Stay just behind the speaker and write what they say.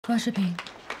关视频。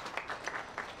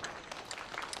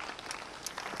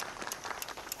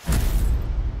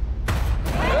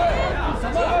什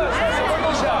么东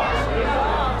西啊？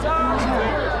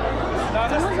哪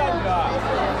个是少女啊？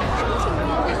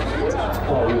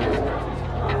不好意思，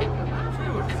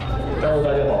刚入大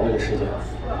家宝贵的时间，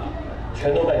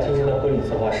全都拜今天的婚礼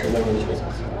策划师温柔求所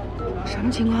赐。什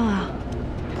么情况啊？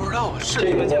不知道，视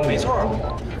频文件没错。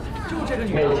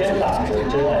 每天打着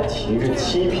真爱旗帜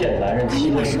欺骗男人，欺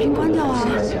骗把视频关掉啊！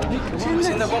我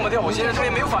现在关不掉，我现在他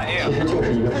也没有反应。其实就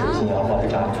是一个水性杨花之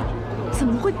渣女。怎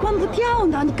么会关不掉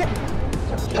呢？你赶……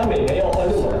他每年要换6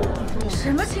个男人。什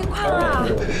么情况啊？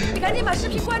你赶紧把视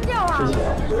频关掉啊！之前，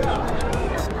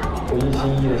我一心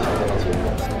一意的想跟他结婚，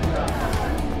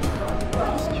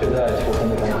却在求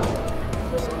婚的当口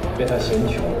被他嫌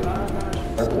穷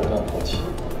而果断抛弃，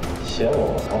嫌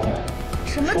我麻烦。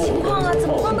 什么情况啊？怎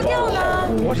么关不掉呢？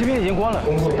我这边已经关了，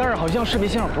但是好像视频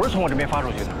信号不是从我这边发出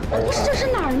去的。不是，这是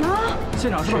哪儿呢？现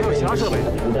场是不是还有其他设备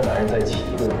？5个男人在一起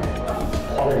1个月，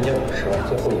花了人家50万，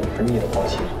最后也是你的抛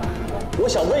弃。我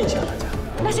想问一下大家，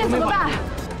那现在怎么办？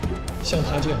像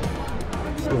他这样，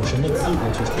有什么资格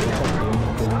去嘲笑别人的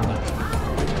婚姻大事？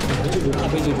不就是他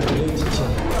被这种没有底线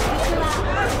的？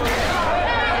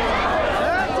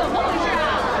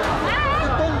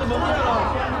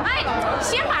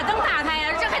 先把灯打开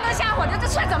呀！这还能瞎火？这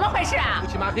算怎么回事啊？乌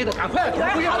漆麻黑的，赶快！妈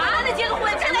的，结个婚，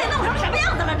现在弄成什么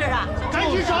样子了？这是！赶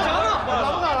紧找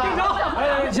店长！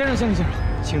哎，先生，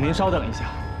请您稍等一下，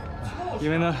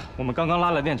因为呢，我们刚刚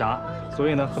拉了电闸，所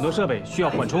以呢，很多设备需要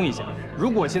缓冲一下。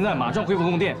如果现在马上恢复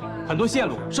供电，很多线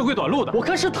路是会短路的。我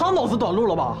看是他脑子短路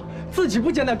了吧？自己不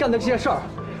简单干的这些事儿，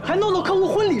还弄到客户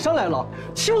婚礼上来了，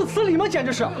岂有此理吗？简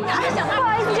直是！不好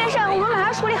意思，先生，我们马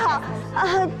上处理好。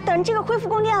等这个恢复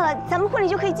供电了，咱们婚礼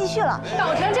就可以继续了。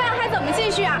搞成这样还怎么继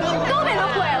续啊？都被他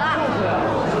毁了。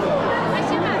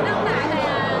先把灯打开呀！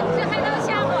这还能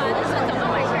瞎火？这是怎么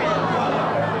回事啊？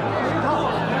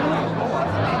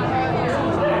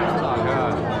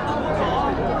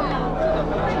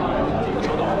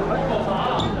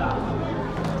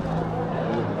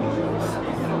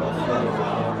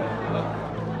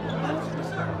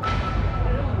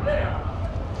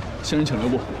先生，请留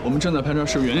步，我们正在拍摄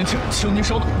是原因，请您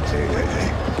稍等。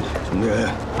兄弟，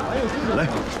来，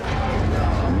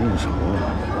用手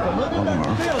帮个忙。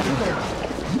这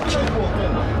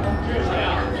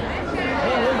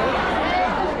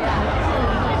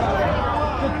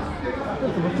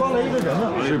怎么抓来一个人呢？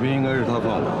视频应该是他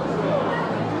放的，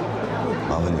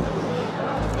麻烦你了。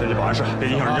这就不碍事，别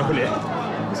影响人家婚礼。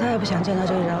我再也不想见到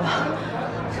这个人了。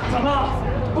怎么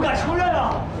不敢承认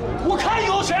啊？我看以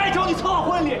后谁还找你策划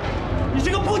婚礼？你这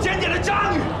个不检点的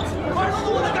渣女，儿子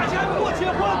我的感情还不给我结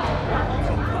婚，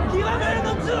以为没人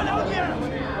能治得了你？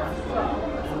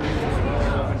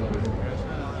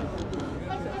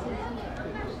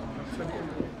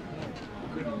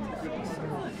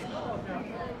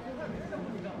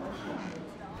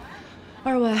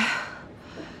二位，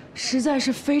实在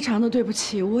是非常的对不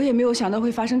起，我也没有想到会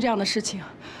发生这样的事情。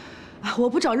啊，我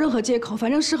不找任何借口，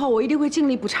反正事后我一定会尽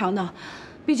力补偿的。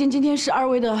毕竟今天是二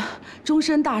位的终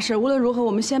身大事，无论如何，我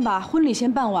们先把婚礼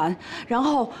先办完，然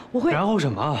后我会……然后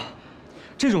什么？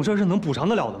这种事儿是能补偿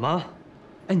得了的吗？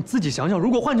哎，你自己想想，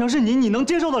如果换成是你，你能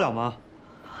接受得了吗？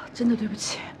真的对不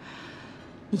起。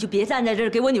你就别站在这儿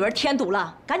给我女儿添堵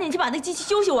了，赶紧去把那机器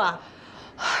修修啊！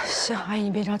行，阿姨你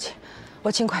别着急，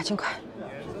我尽快。今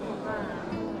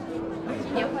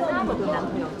年换那么多男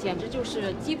朋友，简直就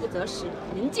是饥不择食，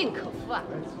人尽可夫啊！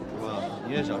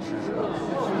你也想试试？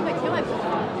千万别！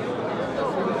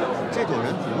这种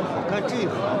人怎么好干这一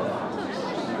行？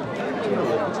就是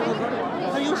我不知道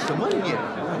他有什么脸。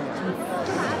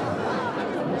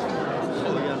讨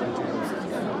厌了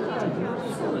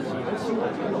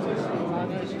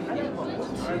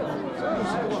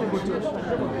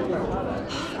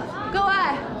各位，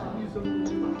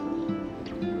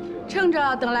趁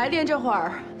着等来电这会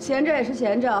儿，闲着也是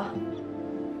闲着，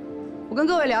我跟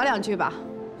各位聊两句吧。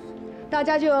大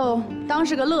家就当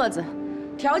是个乐子，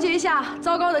调节一下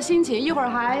糟糕的心情。一会儿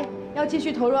还要继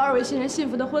续投入二位新人幸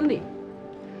福的婚礼。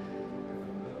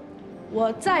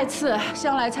我再次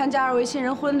向来参加二位新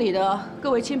人婚礼的各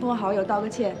位亲朋好友道个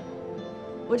歉，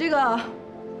我这个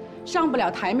上不了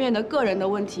台面的个人的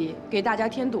问题给大家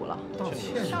添堵了。道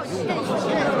歉。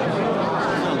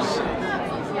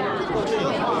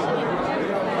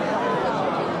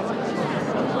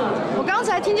我刚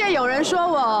才听见有人说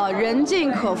我人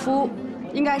尽可夫，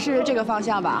应该是这个方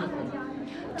向吧？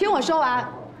听我说完。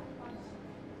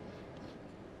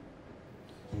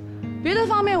别的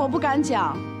方面我不敢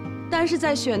讲，但是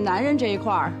在选男人这一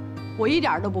块儿，我一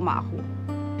点都不马虎。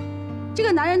这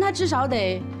个男人他至少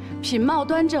得品貌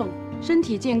端正，身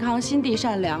体健康，心地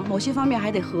善良，某些方面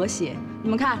还得和谐。你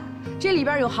们看，这里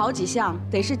边有好几项，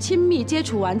得是亲密接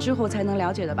触完之后才能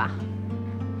了解的吧？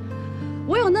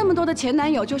我有那么多的前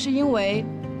男友，就是因为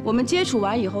我们接触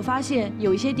完以后，发现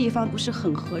有一些地方不是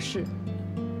很合适。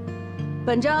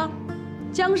本着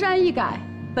江山易改，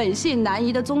本性难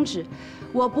移的宗旨，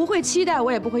我不会期待，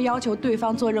我也不会要求对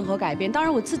方做任何改变。当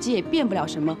然，我自己也变不了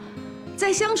什么，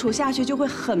再相处下去就会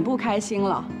很不开心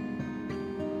了。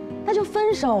那就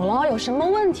分手了，有什么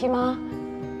问题吗？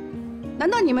难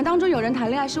道你们当中有人谈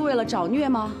恋爱是为了找虐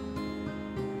吗？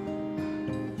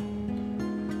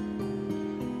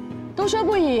都说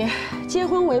不以结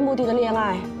婚为目的的恋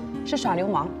爱是耍流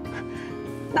氓，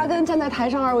那跟站在台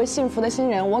上2位幸福的新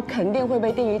人，我肯定会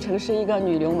被定义成是一个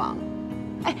女流氓。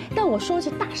哎，但我说句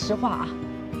大实话啊，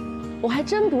我还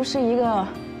真不是一个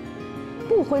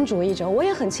不婚主义者，我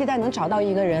也很期待能找到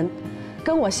一个人，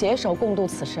跟我携手共度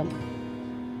此生。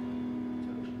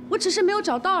我只是没有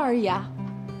找到而已啊，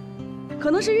可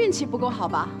能是运气不够好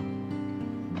吧。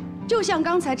就像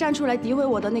刚才站出来诋毁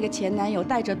我的那个前男友，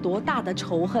带着多大的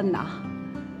仇恨呐！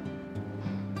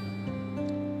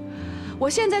我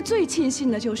现在最庆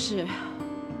幸的就是，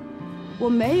我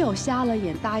没有瞎了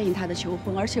眼答应他的求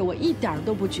婚，而且我一点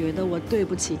都不觉得我对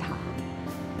不起他。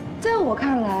在我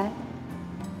看来，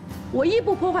我1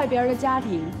不破坏别人的家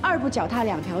庭，2不脚踏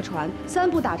2条船，3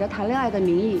不打着谈恋爱的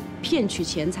名义骗取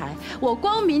钱财。我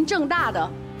光明正大的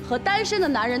和单身的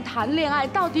男人谈恋爱，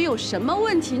到底有什么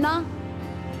问题呢？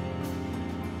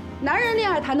男人恋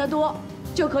爱谈得多，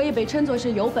就可以被称作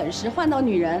是有本事；换到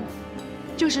女人，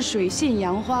就是水性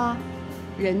杨花，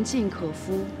人尽可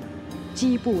夫，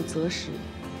饥不择食。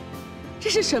这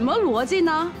是什么逻辑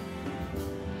呢？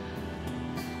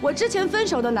我之前分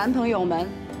手的男朋友们，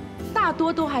大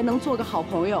多都还能做个好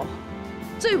朋友，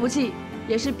最不济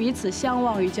也是彼此相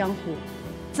忘于江湖。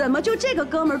怎么就这个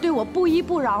哥们儿对我不依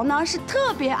不饶呢？是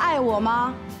特别爱我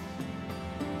吗？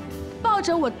抱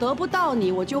着我得不到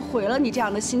你，我就毁了你这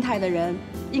样的心态的人，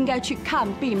应该去看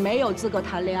病，没有资格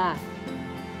谈恋爱。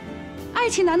爱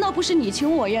情难道不是你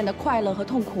情我愿的快乐和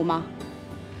痛苦吗？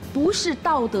不是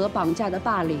道德绑架的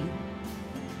霸凌。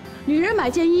女人买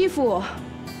件衣服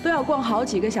都要逛好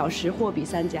几个小时，货比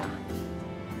三家。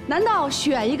难道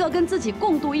选一个跟自己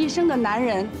共度一生的男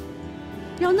人，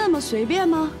要那么随便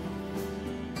吗？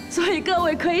所以各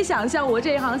位可以想象我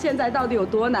这一行现在到底有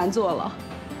多难做了。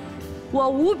我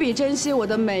无比珍惜我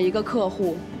的每一个客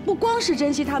户，不光是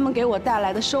珍惜他们给我带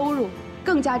来的收入，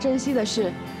更加珍惜的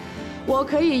是，我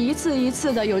可以一次一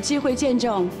次的有机会见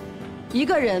证一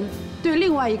个人对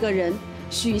另外一个人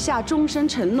许下终身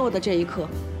承诺的这一刻，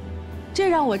这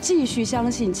让我继续相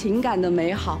信情感的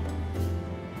美好。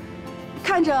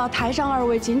看着台上2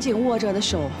位紧紧握着的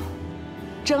手，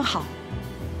真好。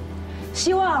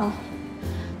希望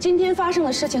今天发生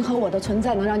的事情和我的存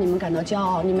在能让你们感到骄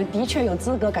傲，你们的确有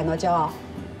资格感到骄傲，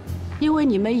因为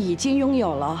你们已经拥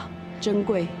有了珍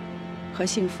贵和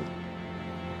幸福。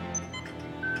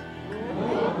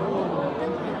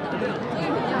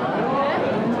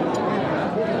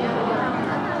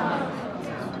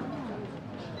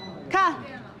看，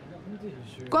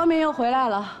光明又回来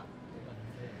了，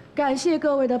感谢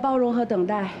各位的包容和等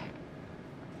待。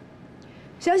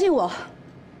相信我，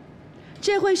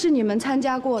这会是你们参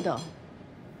加过的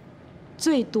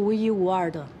最独一无二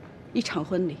的一场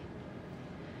婚礼。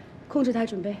控制台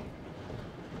准备。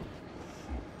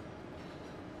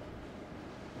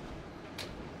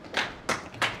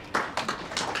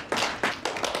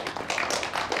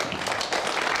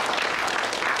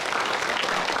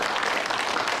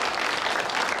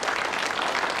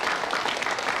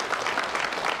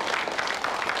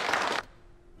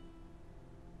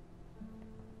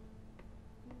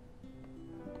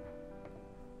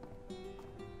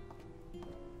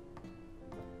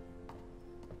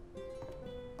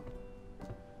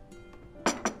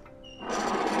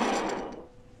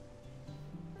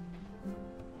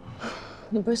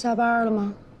你不是下班了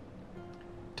吗？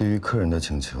对于客人的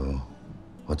请求，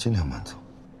我尽量满足。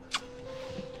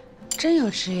真有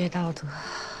职业道德。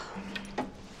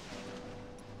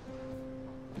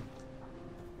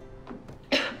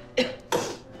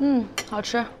好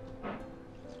吃。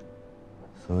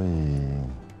所以，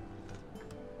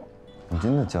你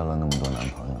真的交了那么多男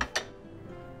朋友？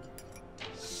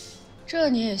这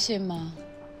你也信吗？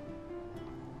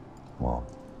我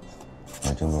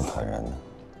还真够坦然的。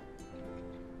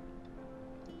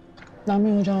男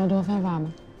朋友交了多犯法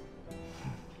吗？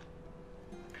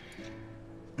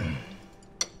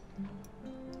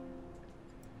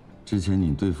之前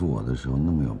你对付我的时候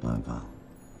那么有办法，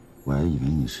我还以为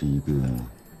你是一个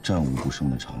战无不胜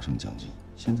的常胜将军。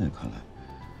现在看来，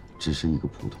只是一个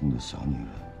普通的小女人。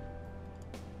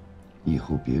以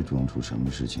后别装出什么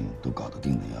事情都搞得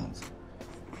定的样子，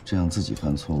这样自己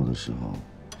犯错误的时候，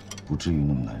不至于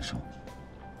那么难受。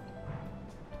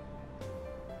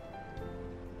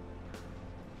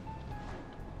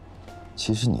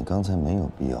其实你刚才没有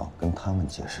必要跟他们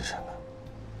解释什么，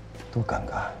多尴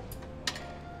尬。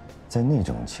在那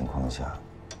种情况下，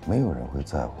没有人会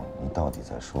在乎你到底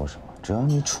在说什么，只要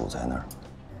你处在那儿，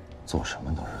做什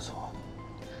么都是错。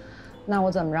那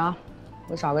我怎么着？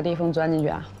我找个地缝钻进去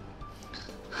啊？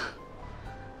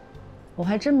我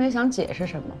还真没想解释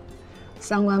什么。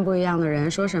三观不一样的人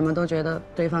说什么都觉得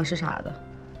对方是傻的。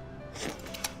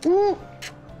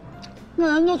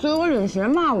那人就随我忍邪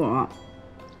骂我，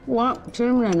我凭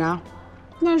什么忍呢？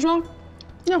那说，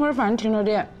那会儿反正停着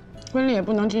电，婚礼也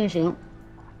不能进行，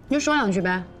你就说两句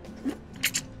呗。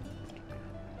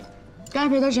该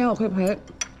赔的钱我会赔，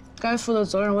该负的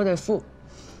责任我得负，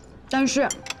但是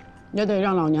也得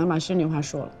让老娘把心里话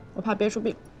说了，我怕憋出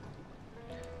病。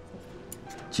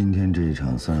今天这一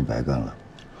场算是白干了。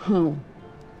哼，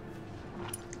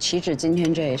岂止今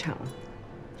天这一场，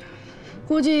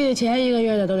估计前1个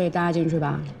月的都得搭进去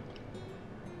吧。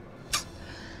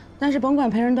但是甭管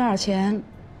赔人多少钱，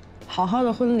好好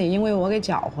的婚礼因为我给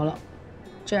搅和了，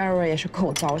这2位也是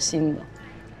够糟心的。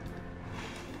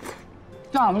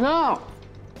怎么着？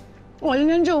我今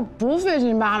天就不费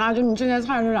劲巴拉跟你进那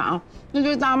菜市场，那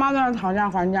堆大妈在那讨价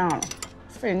还价了，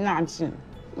费那劲。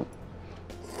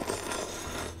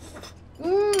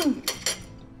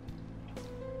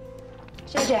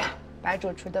谢谢白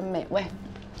主厨的美味，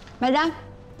买单。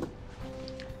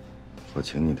我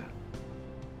请你的。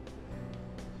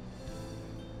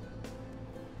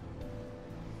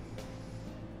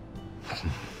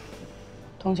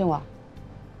同情我？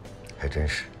还真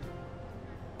是。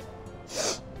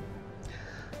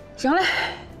行嘞，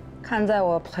看在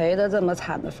我赔得这么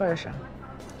惨的份上，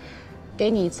给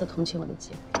你一次同情我的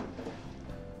机会。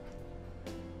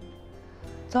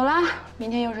走啦，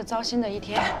明天又是糟心的一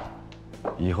天。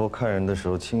以后看人的时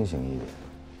候清醒一点，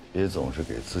别总是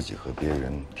给自己和别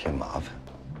人添麻烦。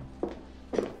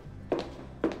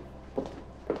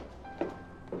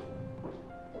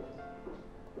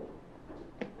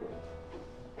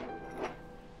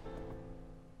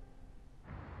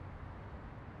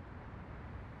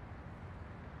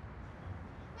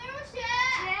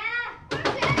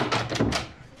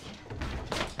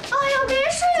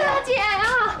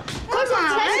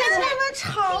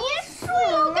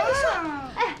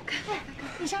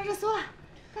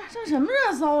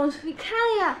你看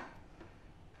呀，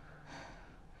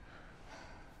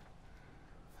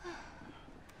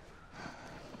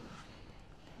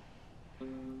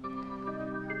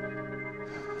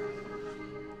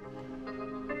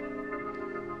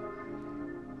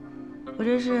我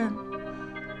这是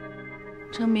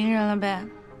成名人了呗？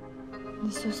你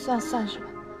算是吧。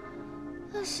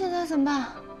那现在怎么办？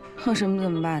有什么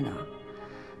怎么办呢？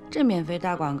这免费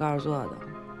大广告做的，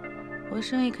我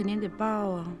生意肯定得报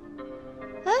啊。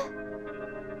哎，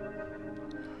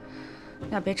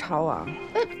呀，别吵我啊！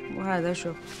哎，我还在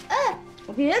说。哎，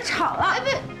我别吵了！哎，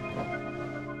别。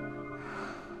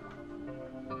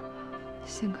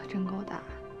心可真够大。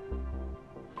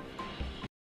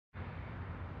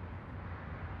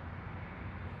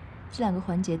这2个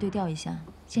环节对调一下，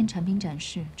先产品展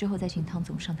示，之后再请汤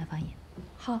总上台发言。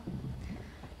好。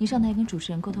你上台跟主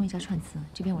持人沟通一下串词，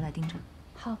这边我来盯着。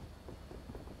好。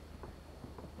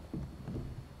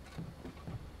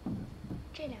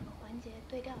这2个环节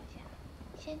对调一下，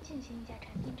先进行一下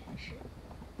产品展示，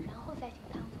然后再请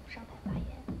汤总上台发言。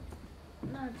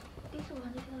那第4个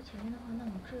环节贴到前面的话，那我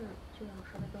们这儿就要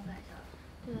稍微更改一下了。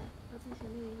对，要进行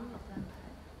录音也再安排。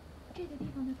这个地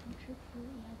方的主持词也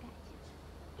要改一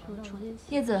下。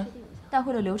叶子，大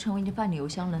会的流程我已经发你邮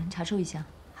箱了，你查收一下。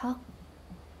好。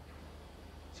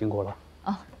辛苦了。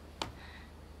哦，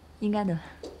应该的。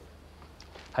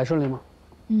还顺利吗？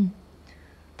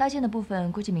搭建的部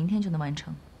分估计明天就能完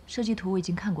成。设计图我已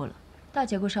经看过了，大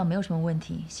结构上没有什么问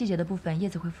题，细节的部分叶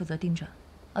子会负责盯着。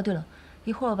哦，对了，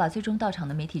一会儿我把最终到场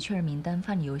的媒体确认名单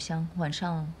发你邮箱，晚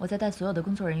上我再带所有的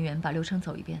工作人员把流程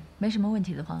走一遍。没什么问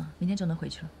题的话，明天就能回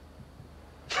去了。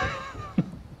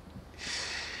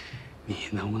你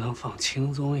能不能放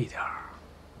轻松一点？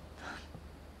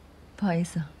不好意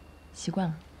思，习惯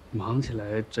了。忙起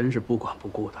来真是不管不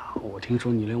顾的。我听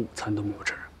说你连午餐都没有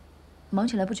吃。忙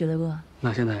起来不觉得饿？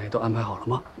那现在都安排好了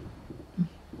吗？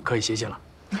可以歇歇了。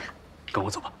跟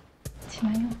我走吧。请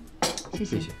慢用，谢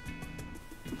谢。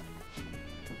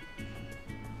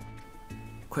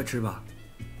快吃吧。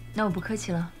那我不客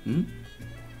气了。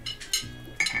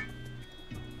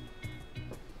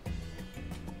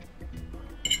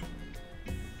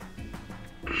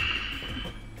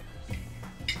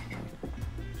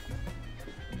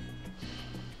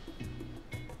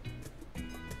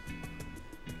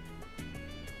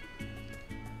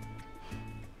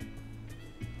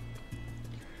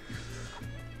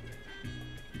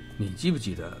你记不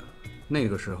记得，那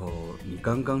个时候你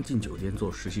刚刚进酒店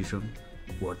做实习生，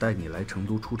我带你来成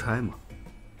都出差吗？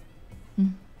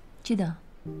嗯，记得。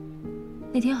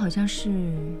那天好像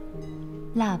是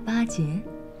腊八节。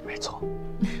没错。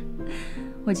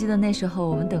我记得那时候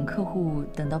我们等客户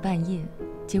等到半夜，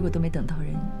结果都没等到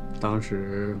人。当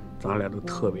时咱俩都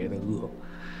特别的饿，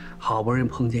好不容易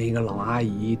碰见一个老阿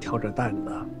姨挑着担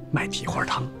子卖蹄花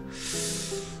汤，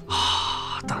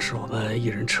当时我们一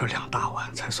人吃了2大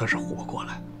碗，才算是活过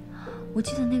来。我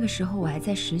记得那个时候我还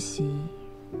在实习，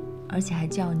而且还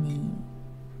叫你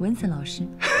文森老师。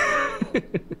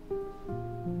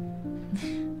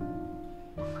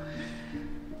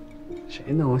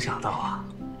谁能想到啊，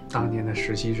当年的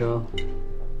实习生，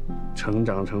成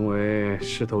长成为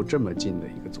势头这么近的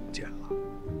一个总监了。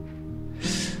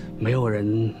没有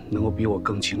人能够比我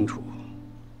更清楚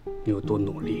你有多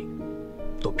努力，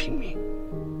多拼命。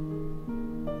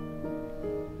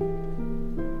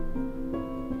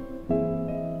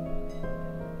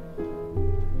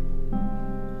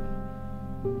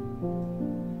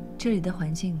这里的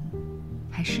环境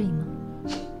还适应吗？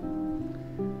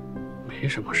没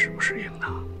什么适不适应的，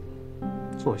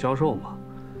做销售嘛，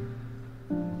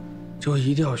就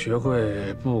一定要学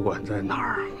会，不管在哪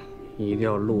儿，一定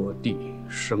要落地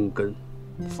生根、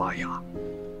发芽。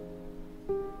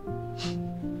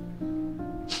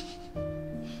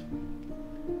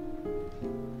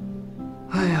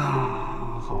哎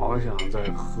呀，好想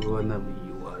再喝那么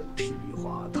一碗蹄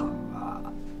花汤啊！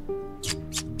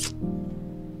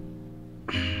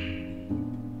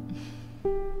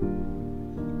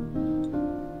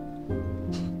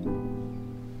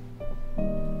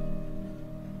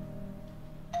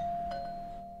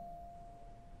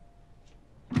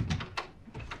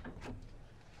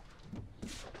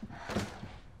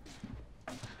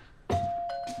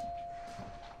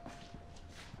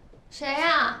谁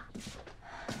呀？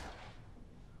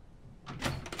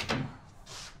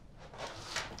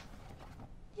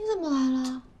你怎么来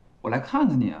了？我来看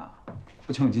看你啊，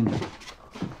不请你进去。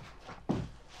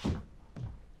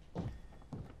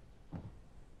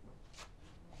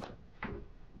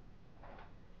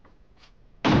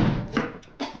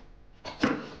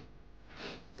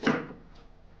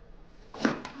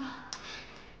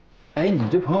哎，你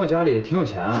这朋友家里挺有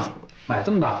钱啊，买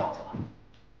这么大房子。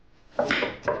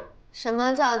什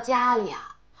么叫家里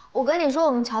啊？我跟你说，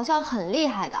我们乔校很厉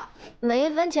害的，每一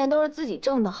分钱都是自己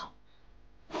挣的好。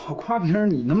我夸平儿，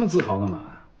你那么自豪干嘛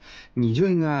呀？你就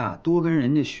应该啊多跟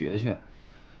人家学学。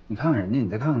你看看人家，你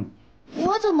再看看你。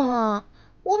我怎么了？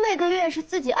我每个月是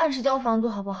自己按时交房租，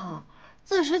好不好？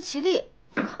自食其力，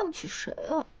看不起谁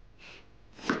啊？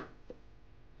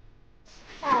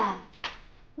哎，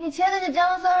你切的是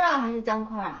姜丝儿啊，还是姜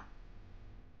块啊？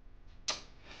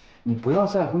你不要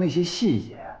在乎那些细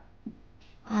节。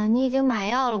啊，你已经买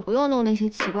药了，不用弄那些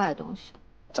奇怪的东西。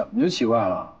怎么就奇怪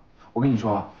了？我跟你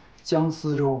说，姜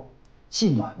丝粥既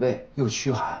暖胃又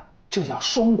驱寒，这叫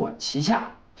双管齐下。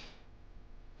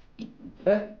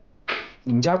哎，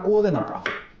你们家锅在哪儿啊？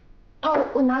哦，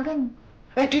我拿给你。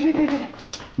哎，别，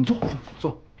你坐。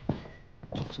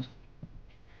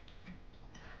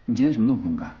你今天什么都不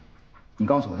用干，你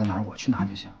告诉我在哪儿，我去拿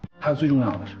就行。还有最重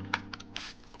要的是，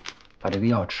把这个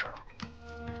药吃了。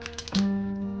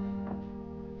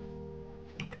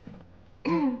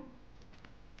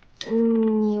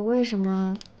你为什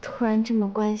么突然这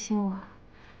么关心我？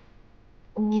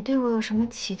你对我有什么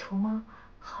企图吗？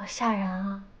好吓人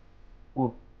啊！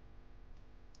我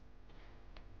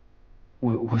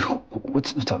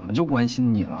怎么就关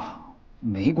心你了？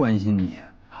没关心你，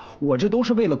我这都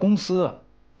是为了公司。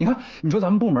你看，你说咱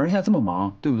们部门现在这么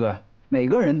忙，对不对？每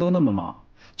个人都那么忙，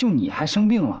就你还生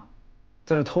病了，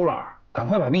在这偷懒，赶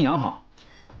快把病养好。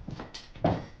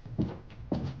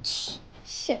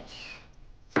谢。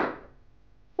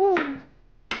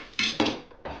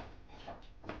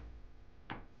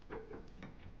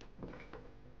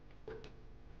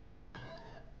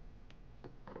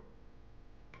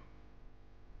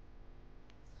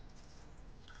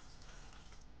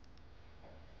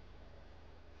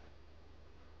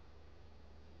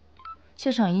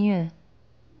现场音乐，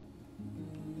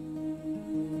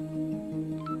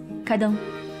开灯。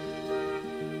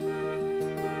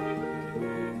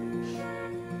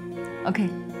OK，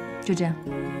 就这样。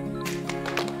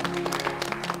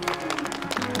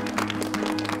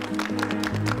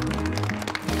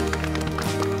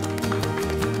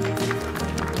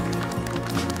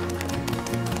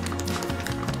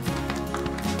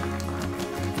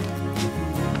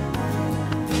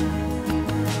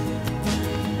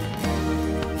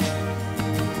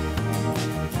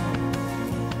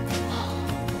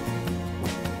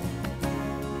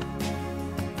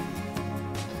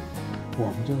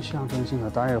象征性的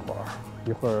待一会儿，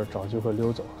一会儿找机会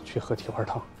溜走去喝蹄花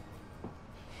汤。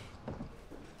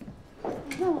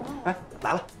哎，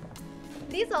来了，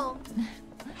李总，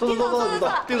坐，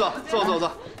丁总，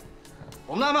坐。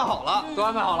我们都安排好了，都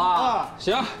安排好了啊！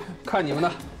行，看你们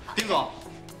的。丁总，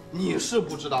你是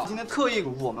不知道，今天特意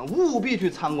我们务必去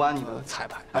参观你的彩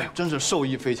排，哎，真是受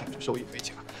益匪浅，受益匪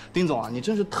浅。丁总啊，你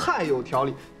真是太有条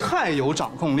理，太有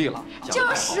掌控力了。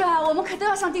就是啊，我们可都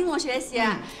要向丁总学习。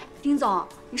丁总，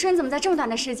你说你怎么在这么短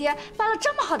的时间办了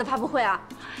这么好的发布会啊？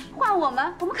换我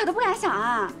们可都不敢想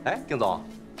啊。哎，丁总，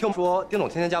听我说，丁总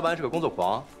天天加班是个工作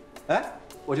狂。哎，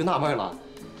我就纳闷了，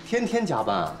天天加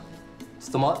班啊？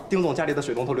怎么，丁总家里的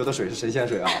水龙头流的水是神仙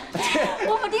水啊？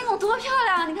我们丁总多漂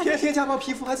亮，你看。天天加班，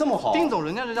皮肤还这么好。丁总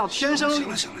人家这叫天生。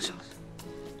行了，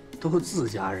都自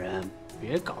家人，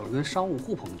别搞得跟商务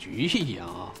互捧局一样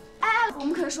啊！哎，我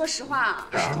们可是说实话啊。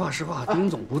实话，丁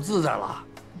总不自在了。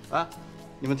哎，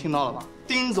你们听到了吧？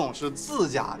丁总是自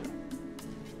家人。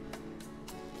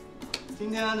今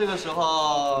天这个时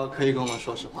候可以跟我们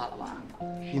说实话了吧？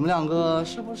你们两个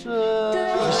是不是？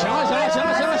行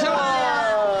了。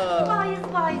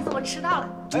不好意思，我迟到了。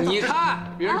你看，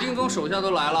别人丁总手下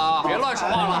都来了啊，别乱说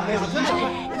话了。哎呀，真是，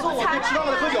你说我别迟到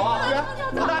了喝酒啊！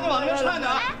我带你往那边串呢。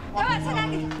来把菜单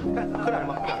给。喝点什么？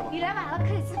你来晚了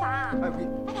可以私房啊。哎，不行。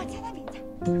来把菜单给你。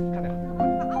看点。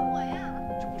把我呀。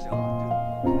这不行。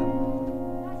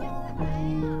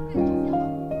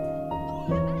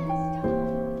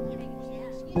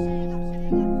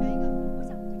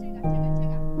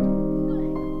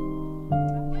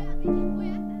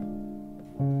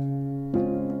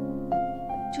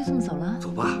就这么走了？走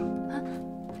吧。啊？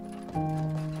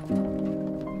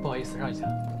不好意思，让一下。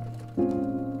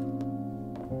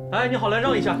哎，你好，来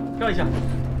让一下。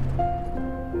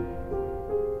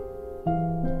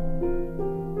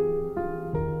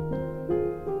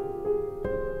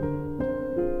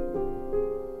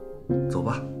走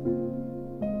吧。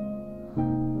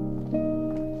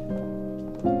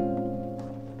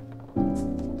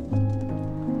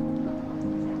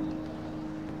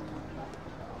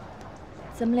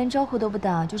咱们连招呼都不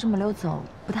打，就这么溜走，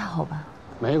不太好吧？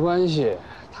没关系，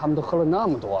他们都喝了那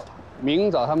么多了。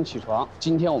明早他们起床，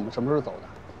今天我们什么时候走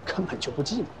的，根本就不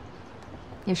寂寞。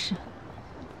也是。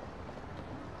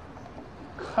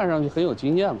看上去很有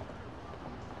经验嘛。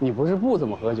你不是不怎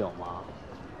么喝酒吗？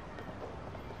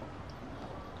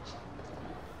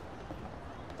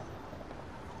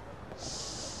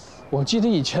我记得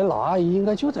以前老阿姨应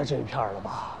该就在这一片了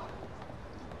吧？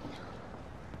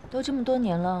都这么多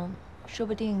年了，说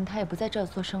不定她也不在这儿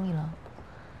做生意了。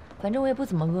反正我也不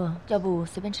怎么饿，要不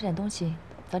随便吃点东西，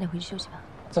早点回去休息吧。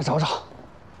再找找。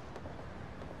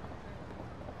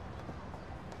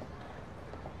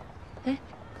哎，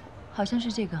好像是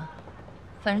这个，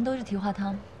反正都是蹄花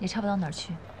汤，也差不到哪儿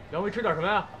去。两位吃点什么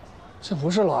呀？这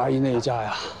不是老阿姨那一家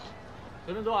呀。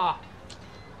随便坐啊。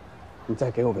你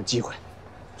再给我个机会，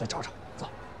再找找，走。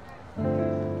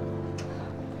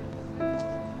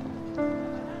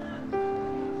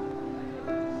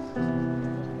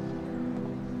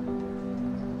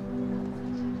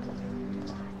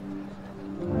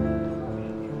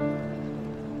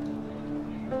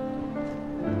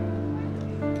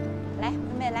来，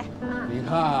妹来。你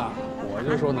看，我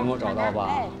就说能够找到吧。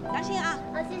哎，当心啊！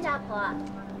好，谢谢阿婆。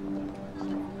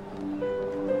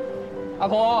阿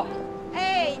婆。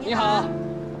哎，你好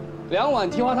，2碗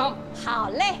蹄花汤。好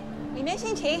嘞，里面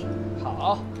请请。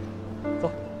好，走。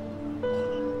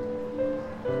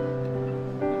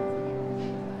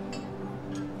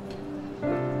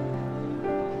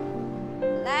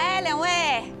来，2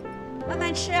位，慢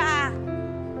慢吃啊。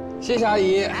谢谢阿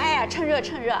姨。哎呀，趁热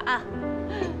趁热啊！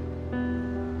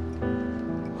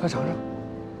快尝尝。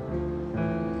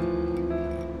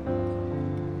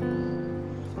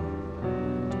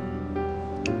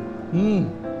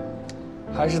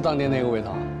还是当年那个味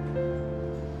道。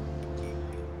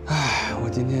哎，我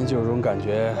今天就有种感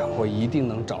觉，我一定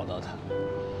能找到他。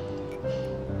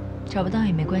找不到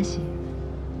也没关系，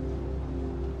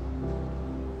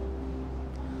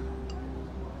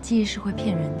记忆是会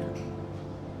骗人的。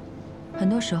很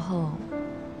多时候，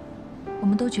我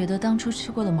们都觉得当初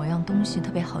吃过的某样东西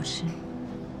特别好吃，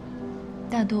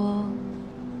大多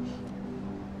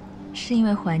是因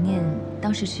为怀念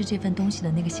当时吃这份东西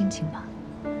的那个心情吧。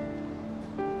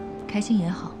开心也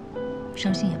好，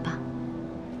伤心也罢，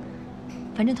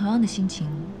反正同样的心情，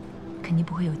肯定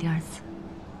不会有第二次。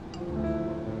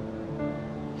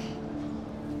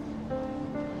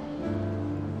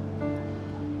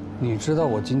你知道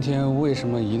我今天为什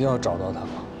么一定要找到他吗？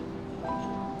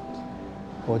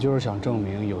我就是想证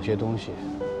明有些东西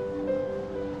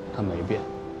它没变。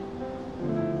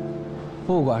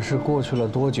不管是过去了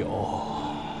多久，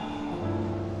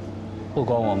不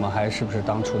管我们还是不是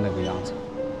当初那个样子，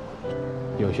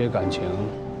有些感情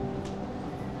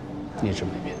一直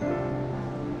没变。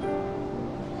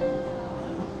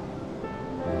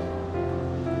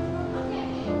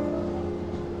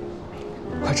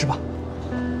快吃吧。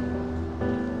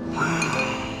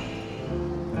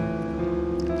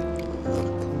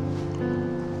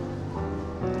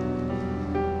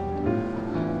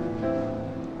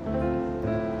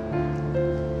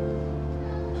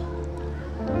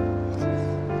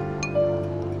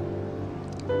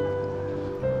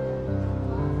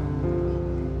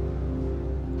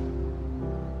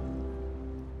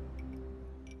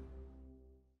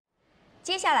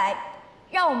 接下来，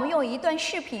让我们用一段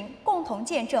视频共同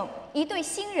见证一对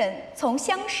新人从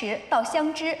相识到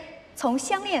相知，从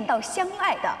相恋到相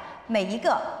爱的每一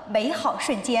个美好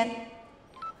瞬间。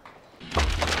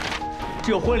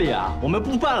这个婚礼啊，我们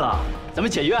不办了，咱们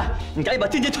解约，你赶紧把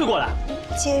定金退过来。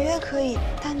解约可以，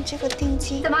但这个定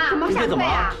金怎么不想退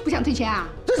啊？不想退钱啊？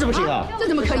这怎么行啊？这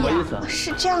怎么可以啊？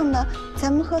是这样的，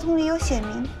咱们合同里有写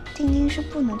明。 定金是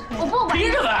不能退的。我不管。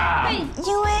凭什么？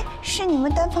因为是你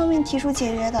们单方面提出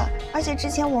解约的，而且之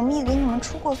前我们也给你们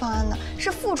出过方案的，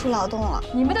是付出劳动了。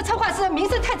你们的策划师名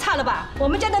声太差了吧？我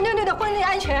们家的妞妞的婚礼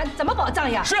安全怎么保障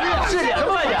呀？是2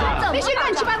万呀！那些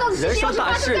乱七八糟的事情要是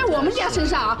发生在我们家身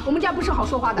上啊，我们家不是好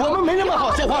说话的。我们没那么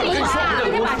好说话，我跟你说。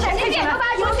你把钱退给他吧，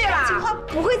有罪了。情况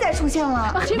不会再出现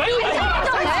了。没有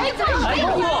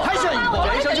还想以后？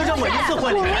人生就这么一次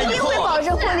婚礼，我们一定会保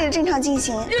证婚礼的正常进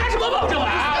行。你拿什么保证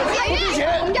啊？不退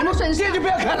钱，我们家的损失就不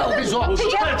要看了，我跟你说。退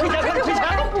钱！退钱！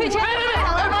退钱！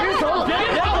别走！别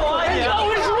我啊你！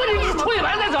我说你处理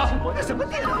完再走。我这什么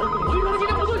店？我今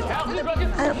天不退钱，我跟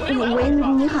你说。喂，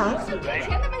你好。退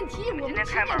钱的问题，我们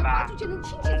开门吧，就能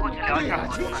清清楚楚。聊一下。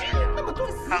那么多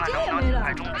时间也没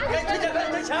了。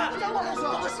退钱！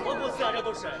什么公司啊？这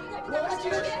都是。我们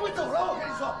今天不走了，我跟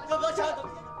你说。要不要钱？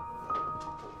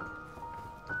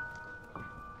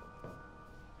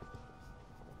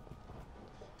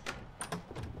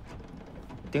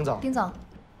 丁总，丁总，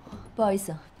不好意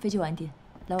思，飞机晚一点，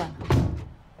来晚了。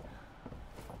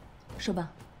说吧。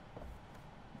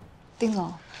丁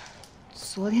总，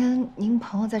昨天您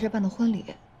朋友在这办的婚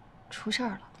礼，出事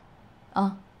儿了。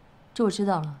啊，这我知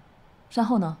道了。然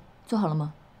后呢？做好了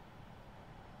吗？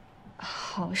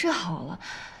好是好了，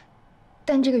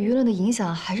但这个舆论的影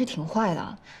响还是挺坏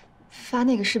的。发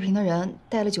那个视频的人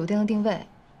带了酒店的定位，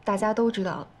大家都知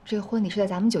道这个婚礼是在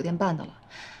咱们酒店办的了。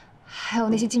 还有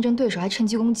那些竞争对手还趁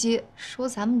机攻击，说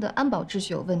咱们的安保秩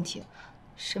序有问题，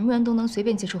什么人都能随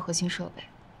便接触核心设备。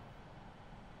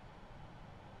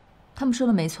他们说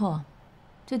的没错，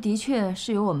这的确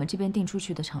是由我们这边定出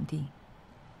去的场地。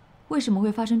为什么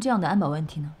会发生这样的安保问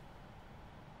题呢？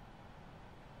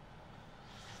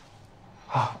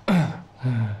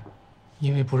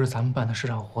因为不是咱们办的市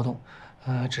场活动，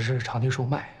只是场地售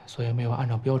卖，所以没有按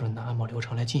照标准的安保流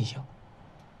程来进行。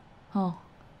哦。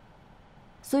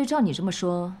 所以照你这么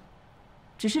说，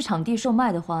只是场地售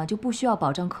卖的话，就不需要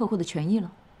保障客户的权益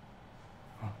了。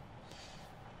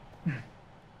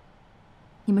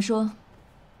你们说，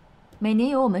每年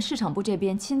由我们市场部这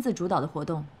边亲自主导的活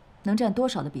动，能占多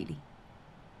少的比例？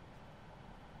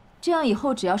这样以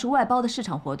后只要是外包的市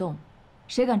场活动，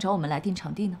谁敢找我们来定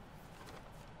场地呢？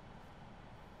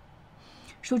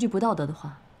说句不道德的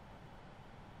话，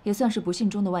也算是不幸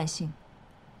中的万幸，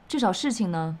至少事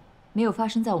情呢。 没有发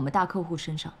生在我们大客户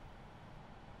身上。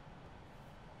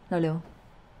老刘，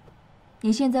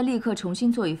你现在立刻重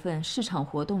新做一份市场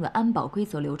活动的安保规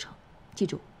则流程，记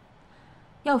住，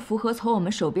要符合从我们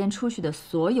手边出去的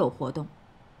所有活动。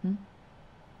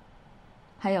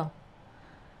还有，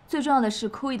最重要的是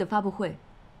酷艺的发布会，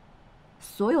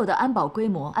所有的安保规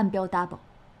模按标 double，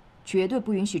 绝对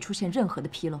不允许出现任何的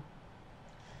纰漏。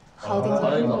好，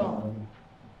丁总。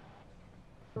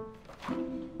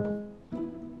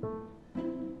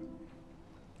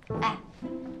 哎，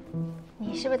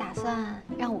你是不是打算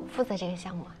让我负责这个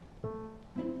项目啊？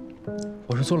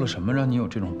我是做了什么让你有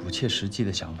这种不切实际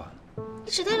的想法呢？你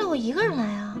只带了我一个人来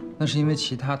啊？那是因为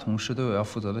其他同事都有要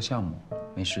负责的项目，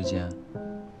没时间。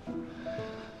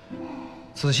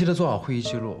仔细的做好会议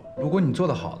记录，如果你做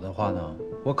得好的话呢，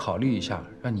我考虑一下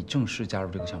让你正式加入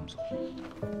这个项目组。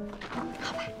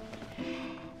好吧，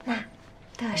那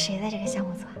都有谁在这个项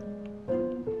目组啊？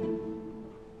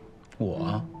我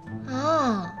啊。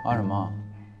 啊什么？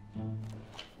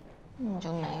那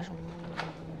就没什么。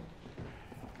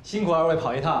辛苦二位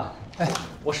跑一趟，哎，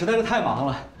我实在是太忙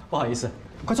了，不好意思，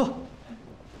快坐。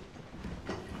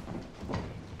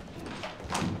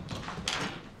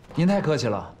您太客气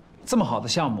了，这么好的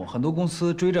项目，很多公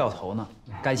司追着要投呢。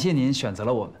感谢您选择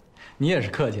了我们。你也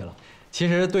是客气了。其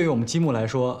实对于我们积木来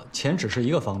说，钱只是一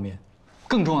个方面，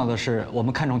更重要的是我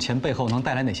们看重钱背后能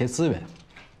带来哪些资源。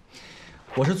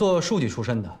我是做数据出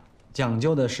身的，讲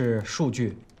究的是数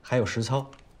据还有实操，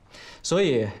所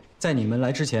以在你们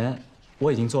来之前，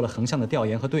我已经做了横向的调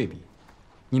研和对比。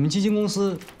你们基金公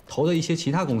司投的一些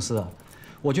其他公司啊，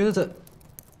我觉得在。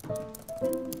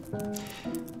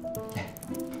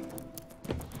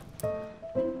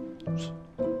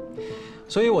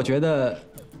 所以我觉得，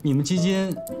你们基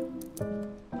金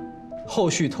后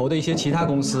续投的一些其他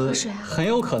公司，很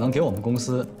有可能给我们公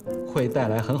司会带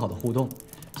来很好的互动，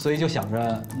所以就想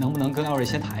着能不能跟二位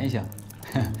先谈一下，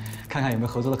看看有没有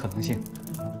合作的可能性。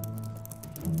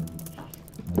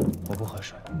我不喝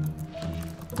水，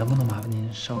能不能麻烦您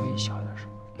稍微小一点声？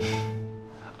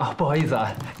啊，不好意思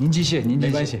啊，您继续，您继续。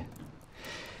没关系，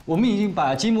我们已经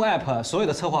把积木 App 所有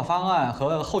的策划方案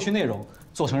和后续内容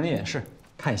做成人演示，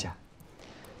看一下。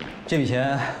 这笔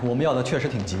钱我们要的确实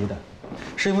挺急的，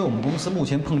是因为我们公司目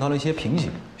前碰到了一些瓶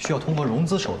颈，需要通过融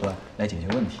资手段来解决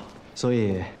问题。所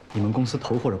以你们公司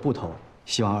投或者不投，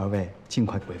希望二位尽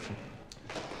快回复。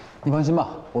你放心吧，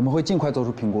我们会尽快做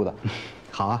出评估的。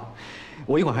好啊，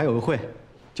我一会儿还有个会，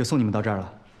就送你们到这儿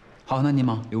了。好，那您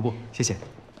忙，留步，谢谢。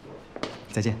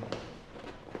再见。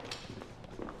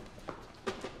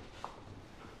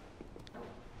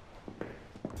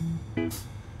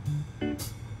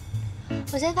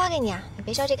 我先发给你啊，你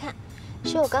别着急看，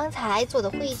是我刚才做的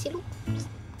会议记录。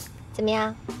怎么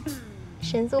样？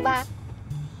神速吧？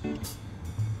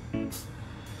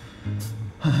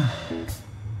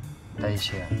黛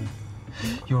西，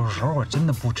有时候我真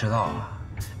的不知道啊，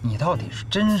你到底是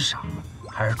真傻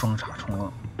还是装傻充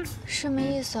愣？什么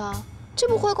意思啊？这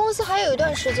不回公司还有一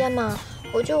段时间吗？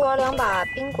我就玩2把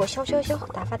冰果消消消，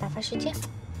打发时间。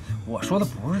我说的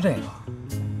不是这个。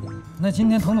那今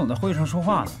天滕总在会议上说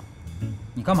话呢。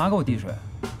 你干嘛给我递水？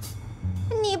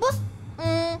你不，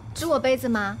指我杯子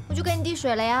吗？我就给你递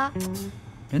水了呀。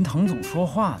人滕总说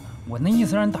话呢，我那意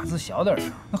思让你打字小点声。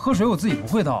那喝水我自己不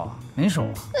会倒啊，没手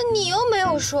啊。那你又没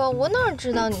有说，我哪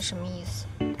知道你什么意思？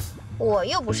我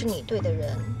又不是你对的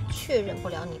人，确认不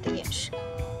了你的眼神。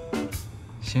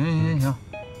行，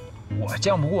我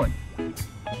犟不过你。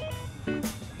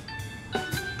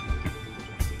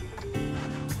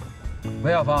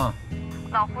喂，小芳。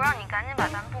 老胡让你赶紧把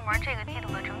咱们部门这个季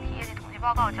度的整体业绩统计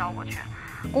报告交过去。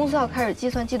公司要开始计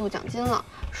算季度奖金了，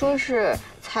说是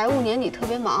财务年底特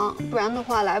别忙，不然的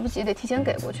话来不及，得提前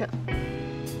给过去。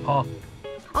好。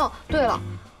哦，对了，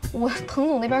我滕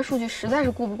总那边数据实在是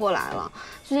顾不过来了，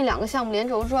最近2个项目连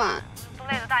轴转，都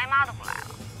累得大姨妈都不来了。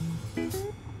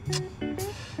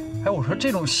哎，我说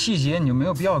这种细节你就没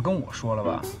有必要跟我说了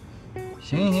吧？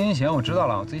行，我知道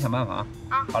了，我自己想办法啊。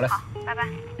啊，好嘞，好，拜拜。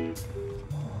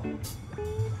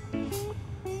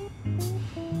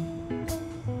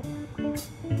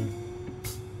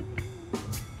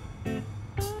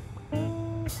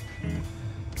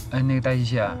 哎，那个戴西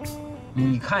西，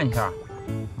你看一下，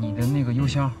你的那个邮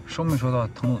箱收没收到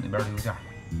滕总那边的邮件？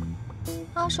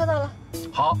啊，收到了。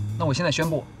好，那我现在宣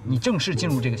布，你正式进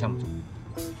入这个项目组。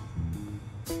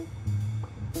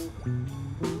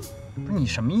不是你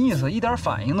什么意思？一点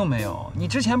反应都没有。你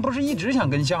之前不是一直想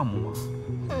跟项目吗？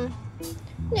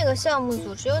那个项目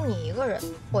组只有你一个人，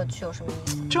我去有什么意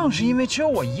思？正是因为只有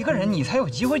我一个人，你才有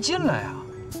机会进来啊！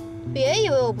别以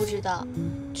为我不知道。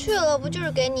 去了不就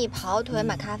是给你跑腿、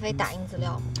买咖啡、打印资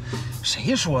料吗？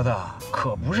谁说的？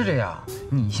可不是这样。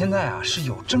你现在啊是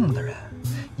有证的人，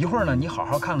一会儿呢你好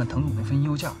好看看滕总那份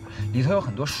邮件，里头有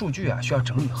很多数据啊需要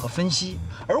整理和分析，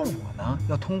而我呢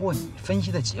要通过你分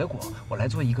析的结果，我来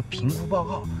做一个评估报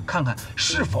告，看看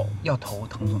是否要投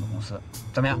滕总的公司。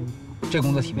怎么样？这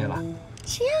工作体面吧？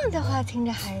这样的话听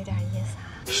着还有点意思啊。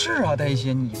 是啊，黛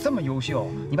西，你这么优秀，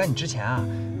你把你之前啊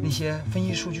那些分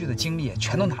析数据的经历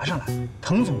全都拿上来，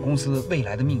滕总公司未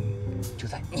来的命运就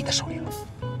在你的手里了。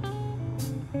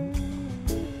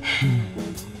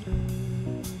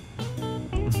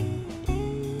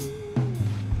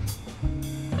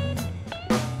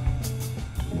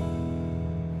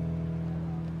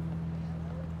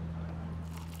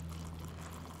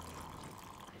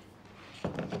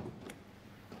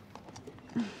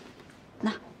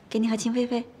给你和秦菲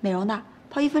菲美容的，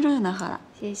泡1分钟就能喝了。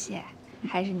谢谢，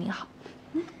还是你好。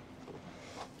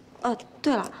哦，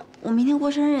对了，我明天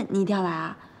过生日，你一定要来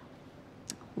啊！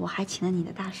我还请了你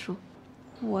的大叔。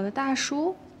我的大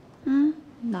叔？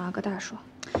哪个大叔？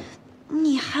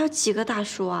你还有几个大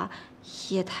叔啊？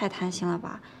也太贪心了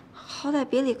吧！好歹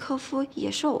别里科夫也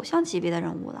是偶像级别的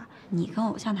人物了，你跟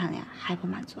偶像谈恋爱还不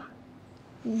满足啊？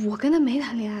我跟他没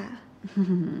谈恋爱。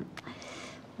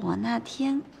我那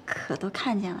天可都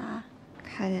看见了啊！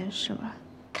看见什么了？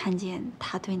看见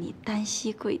他对你单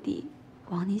膝跪地，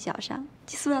往你脚上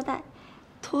系塑料袋，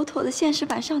妥妥的现实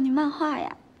版少女漫画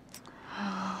呀。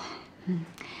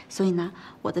所以呢，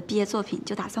我的毕业作品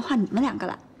就打算画你们2个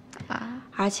了。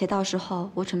而且到时候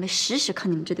我准备时时刻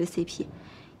你们这对 CP，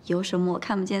 有什么我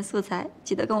看不见素材，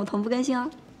记得跟我同步更新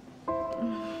哦。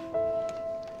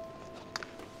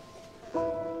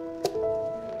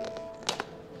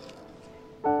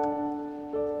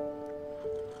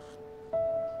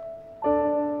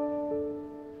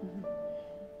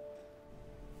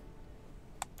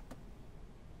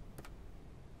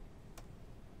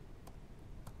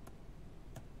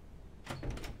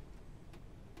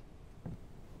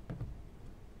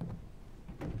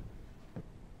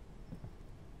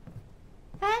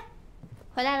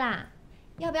回来啦，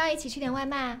要不要一起吃点外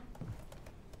卖？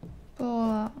不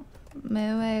了，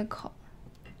没胃口。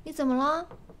你怎么了？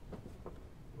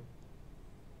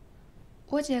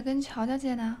我姐跟乔乔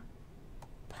姐呢？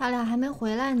他俩还没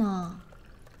回来呢。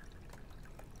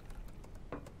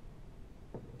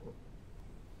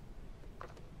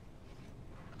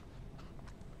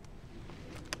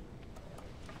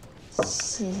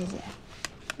谢谢姐。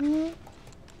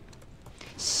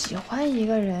喜欢一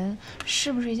个人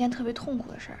是不是一件特别痛苦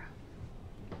的事儿？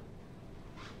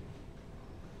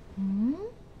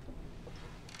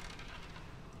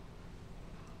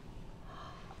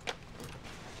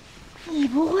你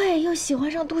不会又喜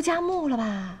欢上杜佳木了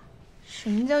吧？什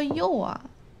么叫又啊？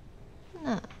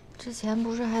那之前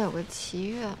不是还有个齐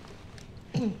越？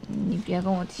你别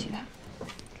跟我提他，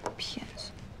骗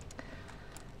子！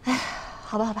哎，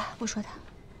好吧，不说他。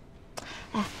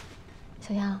哎，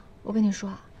小杨，我跟你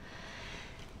说，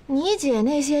你姐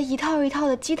那些一套一套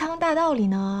的鸡汤大道理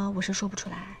呢，我是说不出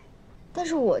来。但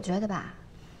是我觉得吧，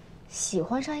喜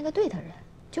欢上一个对的人，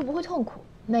就不会痛苦，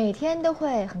每天都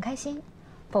会很开心。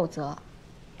否则，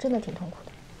真的挺痛苦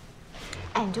的。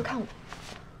哎，你就看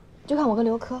我跟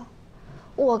刘珂，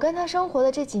我跟他生活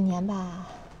的这几年吧，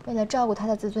为了照顾他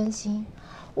的自尊心，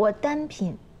我单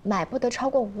品买不得超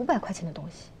过500块钱的东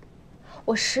西。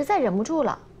我实在忍不住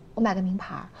了，我买个名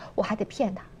牌，我还得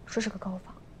骗他说是个高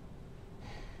仿。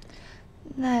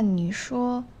那你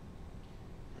说，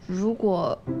如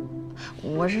果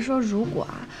我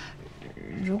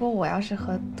要是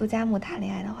和杜佳木谈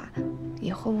恋爱的话，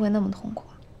也会不会那么痛苦？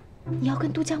你要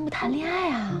跟杜佳木谈恋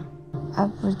爱啊？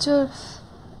不就……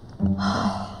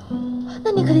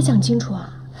那你可得想清楚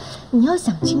啊！你要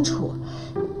想清楚，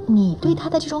你对他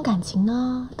的这种感情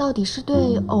呢，到底是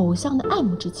对偶像的爱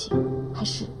慕之情，还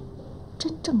是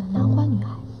真正的男欢女爱？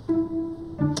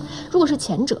如果是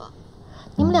前者，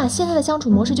你们俩现在的相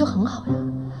处模式就很好呀。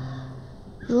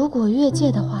如果越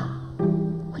界的话，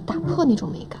会打破那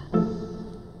种美感。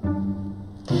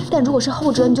但如果是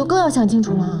后者，你就更要想清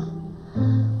楚了。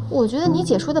我觉得你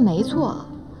姐说的没错，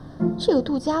这个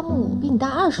杜佳木比你大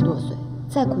20多岁，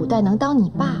在古代能当你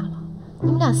爸了。你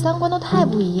们俩三观都太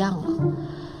不一样了，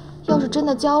要是真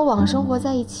的交往生活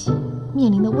在一起，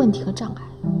面临的问题和障碍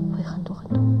会很多很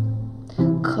多。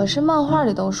可是漫画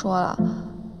里都说了，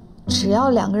只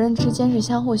要2个人之间是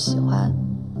相互喜欢，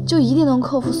就一定能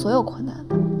克服所有困难。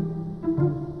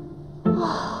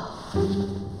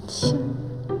切，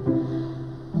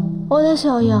我的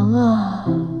小杨啊，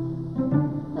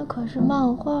那可是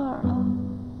漫画啊。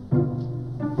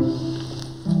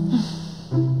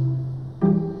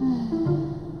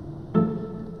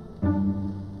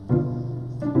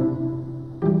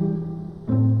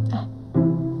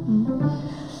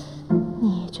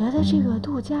你觉得这个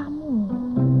杜佳木，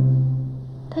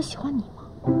他喜欢你吗？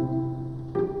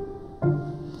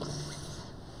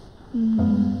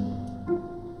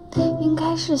应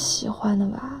该是喜欢的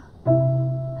吧。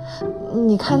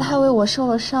你看他为我受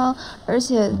了伤，而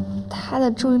且他的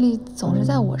注意力总是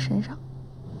在我身上。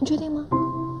你确定吗？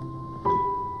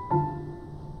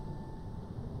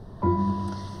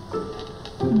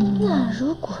那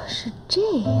如果是这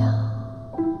样，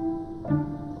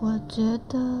我觉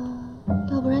得，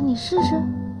要不然你试试。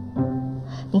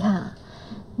你看啊，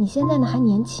你现在呢还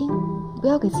年轻，不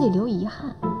要给自己留遗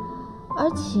憾。而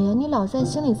且你老在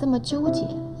心里这么纠结，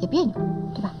也别扭，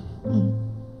对吧？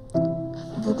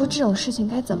不过这种事情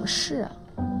该怎么试啊？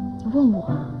你问我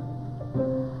啊？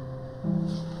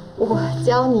我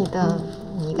教你的，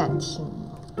你敢听吗？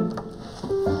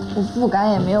我不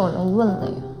敢，也没有人问了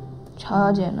呀。乔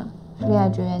乔姐呢，是恋爱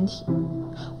绝缘体。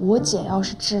我姐要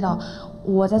是知道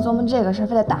我在琢磨这个事儿，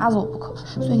非得打死我不可。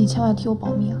所以你千万替我保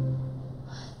密啊！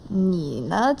你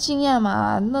呢，经验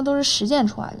嘛，那都是实践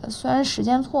出来的。虽然实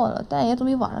践错了，但也总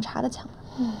比网上查的强。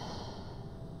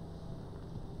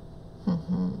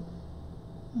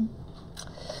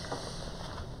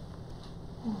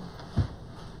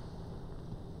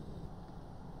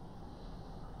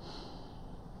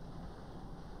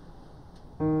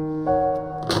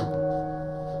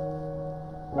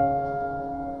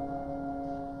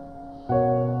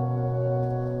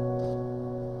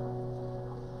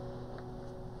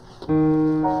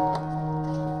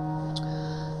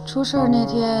出事那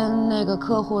天那个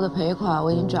客户的赔款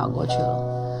我已经转过去了，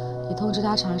你通知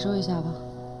他查收一下吧。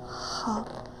好。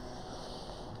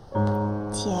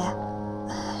姐，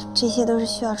这些都是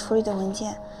需要处理的文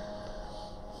件。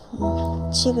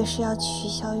这个是要取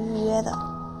消预约的，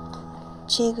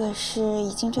这个是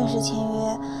已经正式签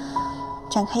约，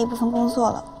展开一部分工作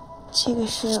了，这个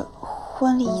是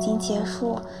婚礼已经结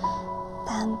束，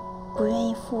但不愿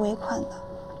意付尾款的。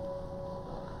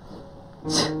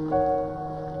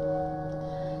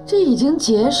这已经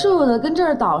结束了，跟这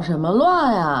儿捣什么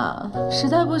乱呀？实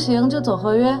在不行就走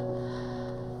合约，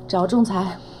找仲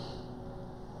裁。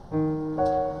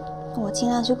我尽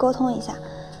量去沟通一下。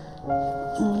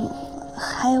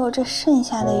还有这剩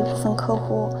下的一部分客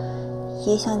户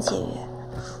也想解约，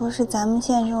说是咱们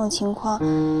现在这种情况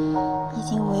已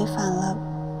经违反了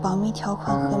保密条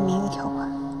款和名誉条款。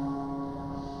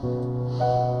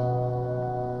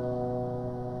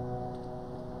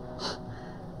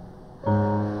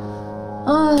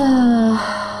哎呀，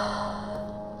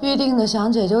预定的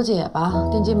想解就解吧，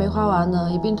定金没花完的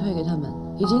一并退给他们，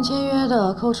已经签约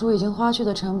的扣除已经花去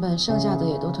的成本，剩下的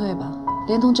也都退吧，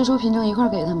连同支出凭证一块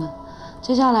给他们。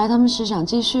接下来他们是想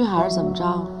继续还是怎么着，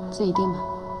自己定吧。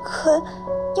可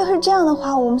要是这样的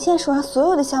话，我们现在手上所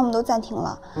有的项目都暂停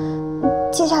了，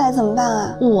接下来怎么办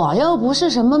啊？我又不是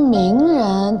什么名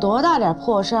人，多大点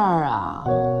破事儿啊，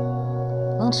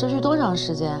能持续多长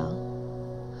时间啊？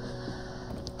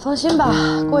放心吧，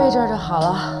过一阵就好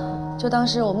了，就当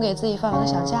是我们给自己放了个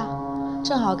小假，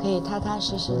正好可以踏踏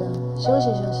实实的休息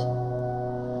休息。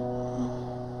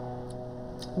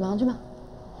你忙去吧。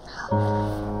好。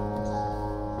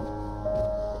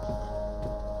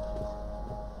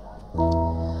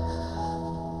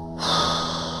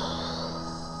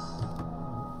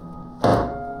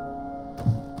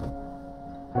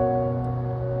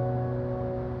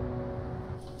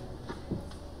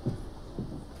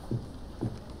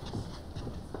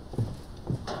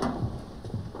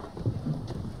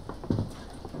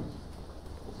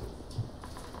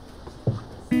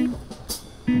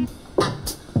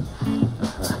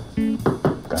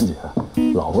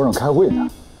老婆让开会呢，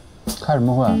开什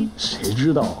么会？谁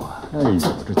知道啊？哎呦，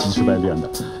这鸡翅白练的，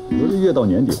你说这越到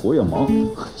年底活越忙，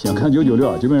想看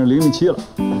996就变成007了。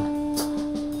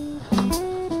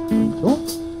哟，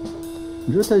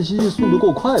你这黛西速度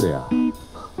够快的呀，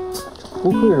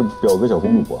不愧是表哥小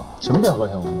公主啊！什么表哥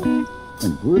小公主？那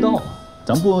你不知道啊？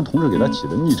咱部门同事给她起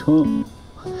的昵称。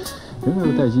人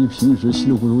家黛西平时稀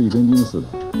里糊涂一根筋似的，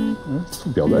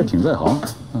做表格还挺在行，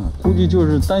估计就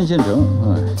是单线程，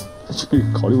这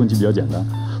个考虑问题比较简单，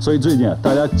所以最近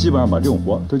大家基本上把这种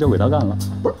活都交给他干了。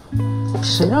不是，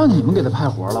谁让你们给他派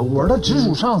活了？我是他直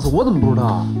属上司，我怎么不知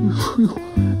道？哎呦，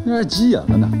那还急眼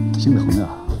了呢，心疼呀。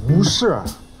不是，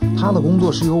他的工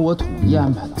作是由我统一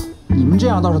安排的，你们这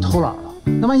样倒是偷懒了。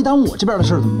那万一耽误我这边的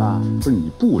事怎么办？不是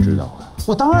你不知道啊？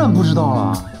我当然不知道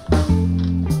了。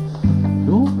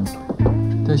哟，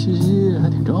这戴西西还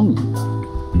挺仗义的。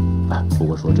哎，不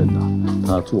过说真的，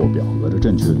他做表格的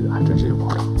正确率还真是有保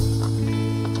障。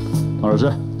唐老师，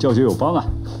教学有方啊！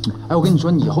哎，我跟你说，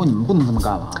以后你们不能这么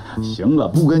干了。行了，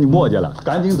不跟你磨叽了，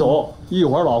赶紧走，一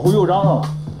会儿老胡又嚷嚷了，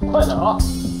快点啊！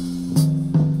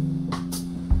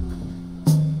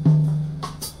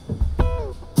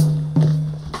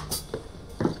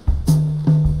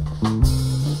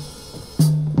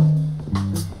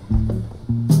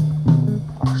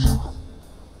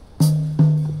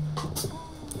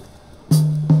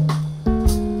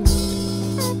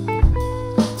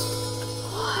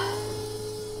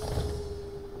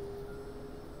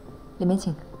里面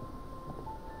请。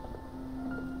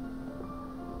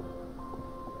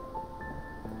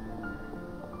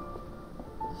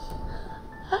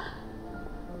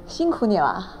辛苦你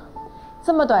了，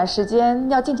这么短时间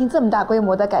要进行这么大规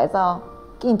模的改造，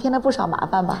给你添了不少麻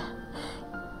烦吧？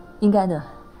应该的，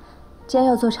既然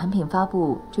要做产品发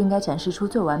布，就应该展示出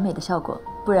最完美的效果，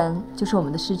不然就是我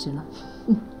们的失职了。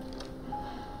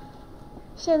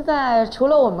现在除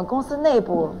了我们公司内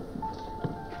部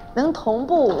能同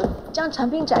步将产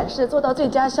品展示做到最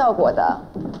佳效果的，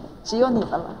只有你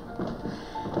们了。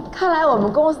看来我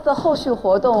们公司的后续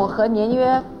活动和年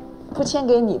约不签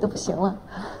给你都不行了。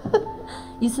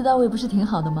一次到位不是挺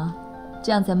好的吗？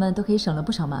这样咱们都可以省了不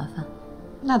少麻烦。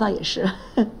那倒也是。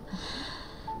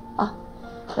啊，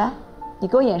来，你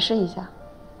给我演示一下。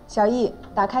小易，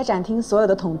打开展厅所有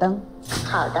的筒灯。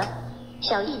好的，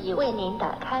小易已为您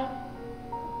打开。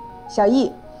小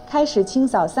易，开始清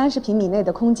扫30平米内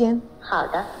的空间。好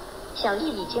的，小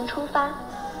易已经出发。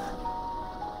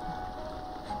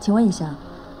请问一下，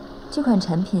这款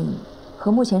产品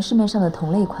和目前市面上的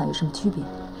同类款有什么区别？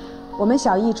我们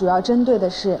小艺主要针对的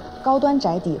是高端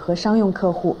宅邸和商用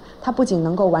客户，它不仅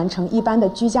能够完成一般的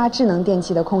居家智能电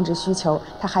器的控制需求，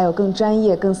它还有更专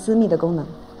业、更私密的功能。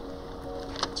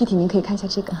具体您可以看一下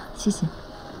这个，谢谢。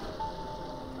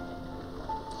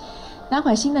拿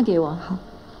款新的给我，好。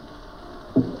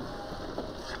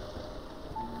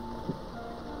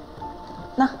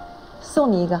那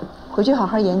送你一个，回去好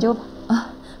好研究吧。啊，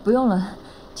不用了。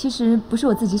其实不是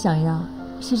我自己想要，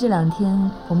是这2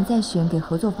天我们在选给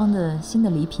合作方的新的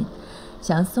礼品，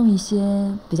想要送一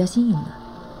些比较新颖的。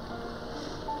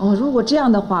哦，如果这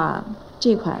样的话，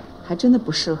这款还真的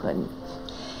不适合你。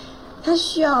它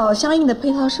需要相应的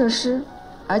配套设施，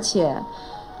而且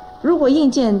如果硬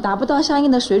件达不到相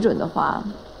应的水准的话，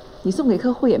你送给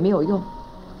客户也没有用。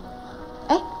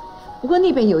哎，不过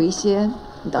那边有一些，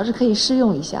你倒是可以试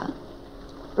用一下。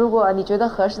如果你觉得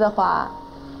合适的话，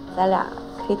咱俩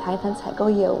可以谈一谈采购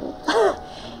业务，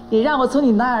也让我从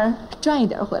你那儿赚一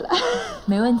点回来。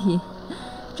没问题，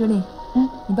朱莉，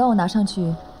你帮我拿上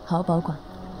去，好好保管。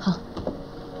好，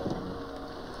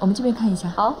我们这边看一下。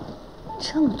好，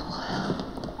这么多呀，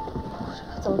我这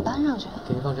个怎么搬上去？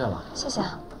给您放这了。谢谢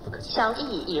啊。不客气。小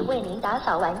艺已为您打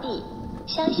扫完毕，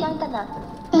香香的呢。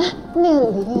哎，那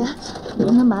个李丽，能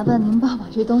不能麻烦您帮我把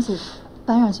这东西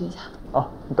搬上去一下？啊，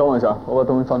你等我一下，我把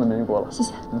东西放在美女锅了。谢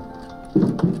谢。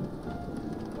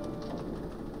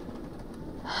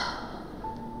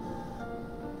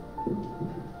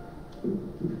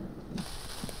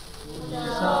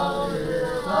生日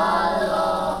快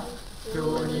乐，祝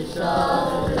你生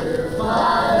日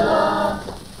快乐，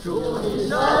祝你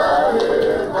生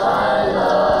日快乐，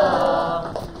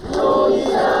祝你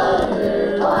生日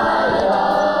快乐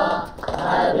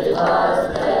 ，Happy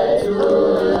birthday to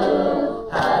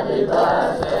you，Happy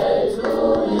birthday to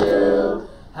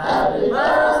you，Happy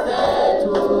birthday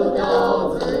to 豆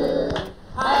子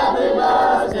 ，Happy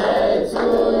birthday to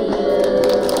you。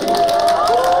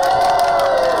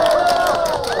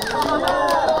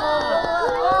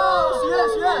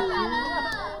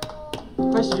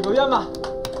许个愿吧！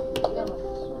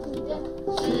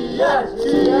许愿，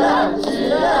许愿，许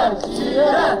愿，许愿，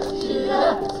许愿，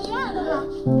许愿的吗？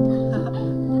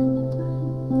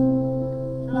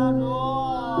吃蜡烛。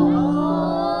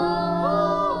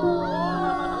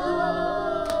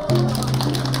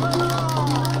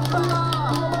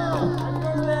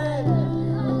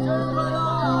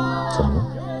怎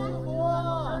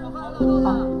么了？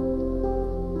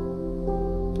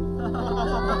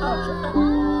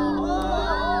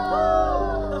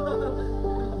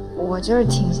我就是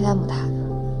挺羡慕他的。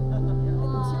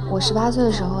我18岁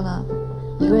的时候呢，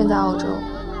一个人在澳洲，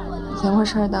连块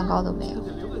生日蛋糕都没有，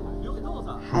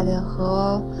还得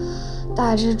和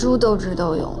大蜘蛛斗智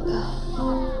斗勇的。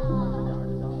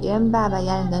别人爸爸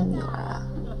眼里的女儿啊，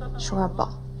是块宝，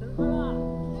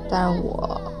但是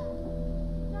我……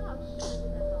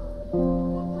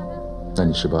那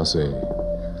你18岁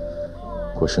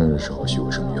过生日的时候许过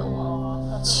什么愿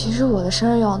望？其实我的生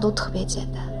日愿望都特别简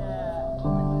单。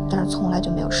但是从来就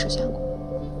没有实现过，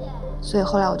所以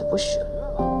后来我就不许了。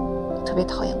特别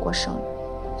讨厌过生日。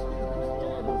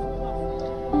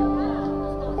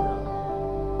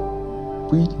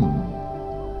不一定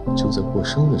就在过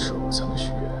生日的时候才能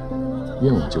许愿，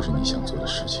愿望就是你想做的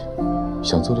事情，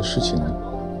想做的事情呢，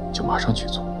就马上去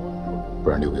做，不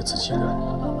然留给自己的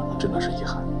只能是遗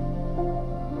憾。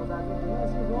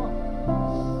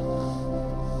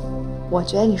我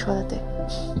觉得你说的对。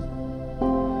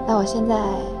那我现在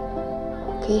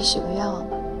可以许个愿望吗？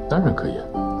当然可以，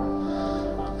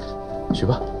许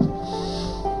吧。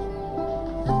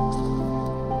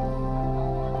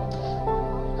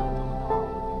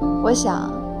我想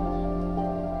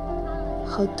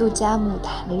和杜嘉木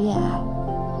谈恋爱。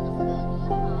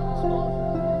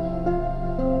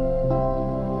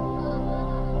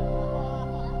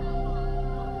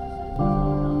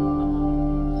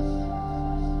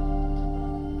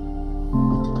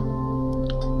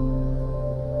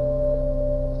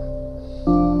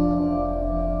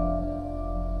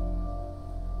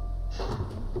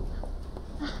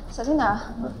小心点啊！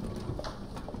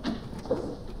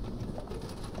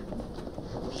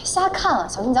别瞎看了，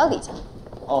小心脚底下。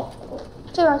哦，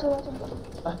这边，这边，这边。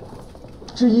哎，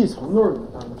这一层都是你们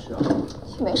办公室啊？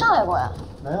没上来过呀？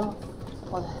来呀。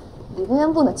不对，李冰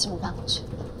冰不能进入办公室。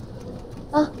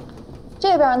啊，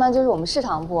这边呢就是我们市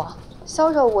场部，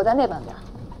销售部在那半边，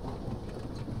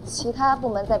其他部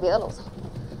门在别的楼层。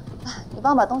来，你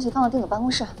帮我把东西放到丁总办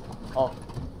公室。哦。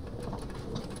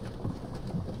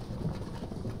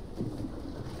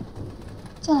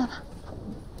进来吧。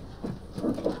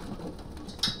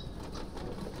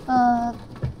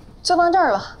就放这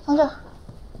儿吧，放这儿。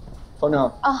放这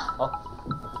儿。啊。好。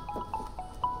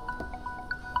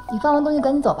你发完东西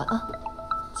赶紧走吧啊！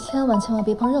千万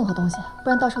别碰任何东西，不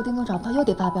然到时候丁总找不到又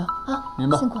得发飙啊！明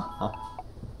白。辛苦。好。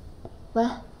喂，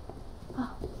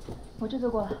啊，我这就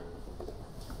过来。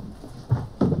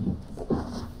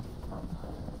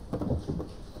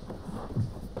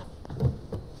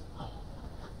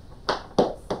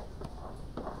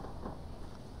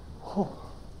哦，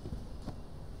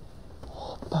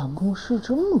办公室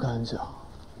这么干净，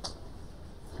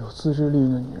有自制力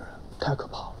的女人太可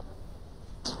怕了。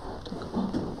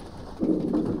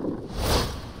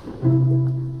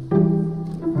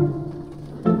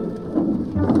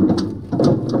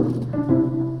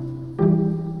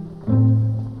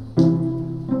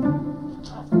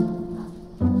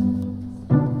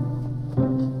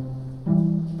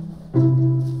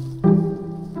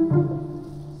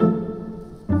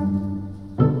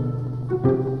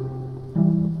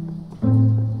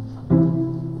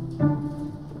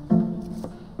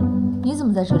 你怎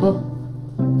么在这里？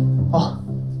哦，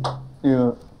那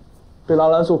个被拉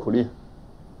来做苦力。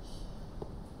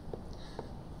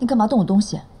你干嘛动我东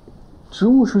西？植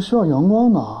物是需要阳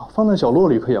光的，放在角落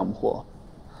里可养不活。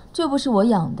这不是我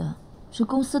养的，是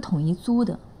公司统一租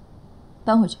的，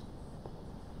搬回去，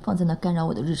放在那干扰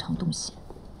我的日常动线。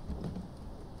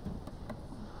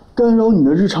干扰你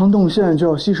的日常动线就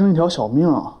要牺牲一条小命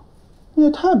啊！你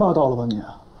也太霸道了吧你！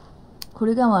苦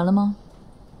力干完了吗？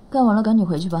干完了赶紧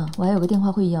回去吧，我还有个电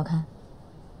话会议要开。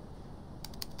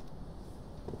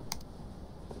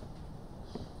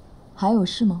还有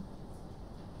事吗？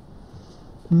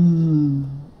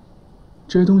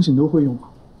这些东西你都会用吗？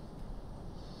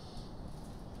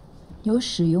有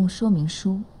使用说明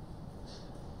书。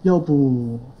要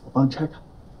不我帮你拆开。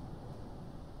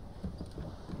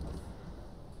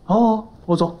好，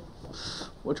我走。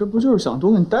我这不就是想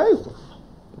多跟你待一会儿吗？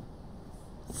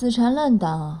死缠烂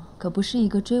打可不是一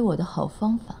个追我的好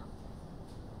方法。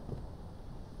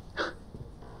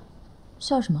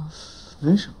笑什么？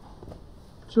没什么，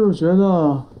就是觉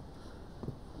得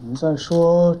你在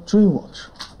说追我的时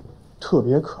候特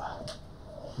别可爱。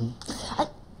哎，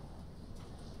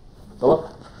走了，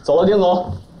走了，丁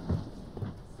总。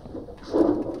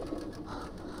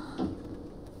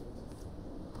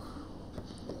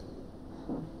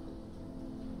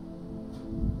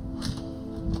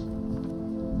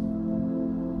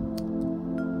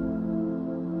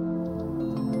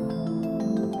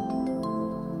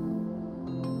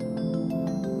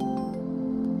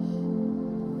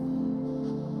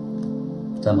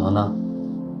在忙呢？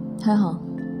还好。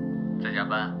在加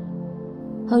班？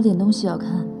还有点东西要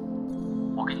看。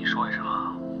我跟你说一声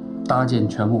啊，搭建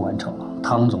全部完成了，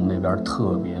汤总那边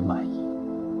特别满意。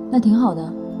那挺好的，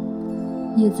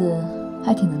叶子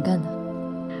还挺能干的。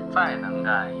再能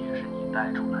干也是你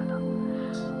带出来的。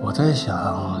我在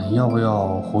想，要不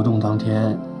要活动当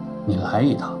天你来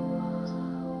一趟？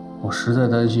我实在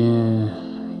担心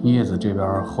叶子这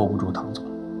边 hold 不住汤总。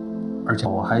 而且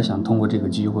我还想通过这个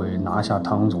机会拿下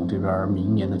汤总这边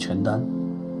明年的全单，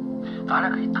咱俩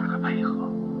可以打个配合，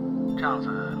这样子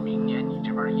明年你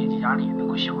这边的业绩压力也能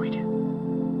够小一点。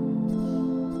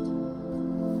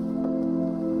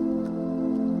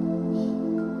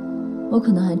我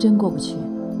可能还真过不去。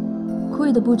酷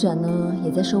艺的布展呢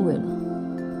也在收尾了，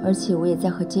而且我也在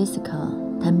和 Jessica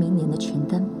谈明年的全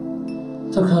单。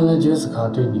这看来 Jessica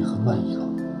对你很满意了，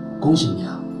恭喜你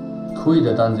啊！ 酷艺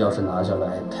的单子要是拿下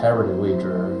来 ，Terry 的位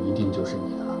置一定就是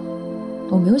你的了。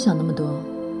我没有想那么多，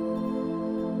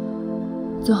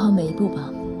走好每一步吧。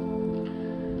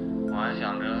我还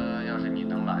想着，要是你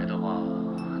能来的话，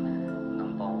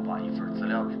能帮我把一份资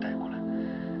料给带过来。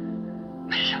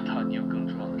没想到你有更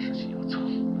重要的事情要做。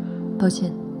抱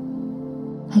歉，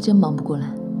还真忙不过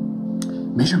来。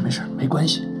没事，没关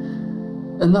系。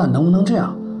那能不能这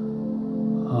样？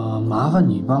麻烦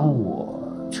你帮我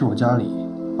去我家里。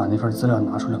 把那份资料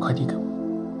拿出来，快递给我。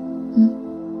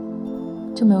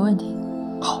这没问题。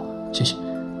好，谢谢。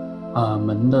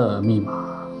门的密码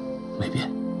没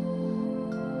变。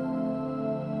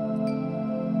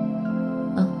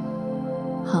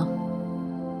好，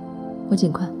我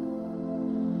尽快。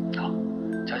好，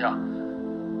乔乔。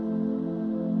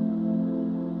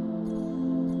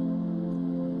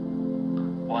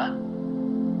晚安。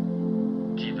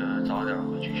记得早点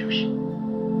回去休息。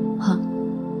好。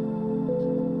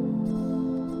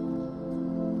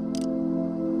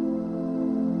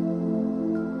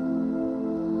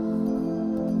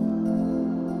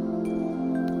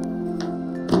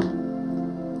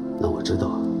 知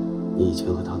道你以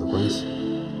前和他的关系，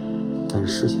但是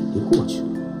事情已经过去了。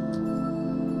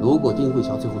如果丁慧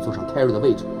乔最后坐上 Terry 的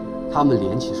位置，他们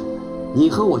联起手来，你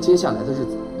和我接下来的日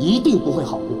子一定不会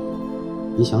好过。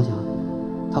你想想，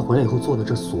他回来以后做的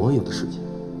这所有的事情，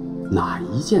哪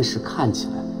一件事看起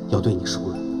来要对你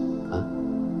熟人？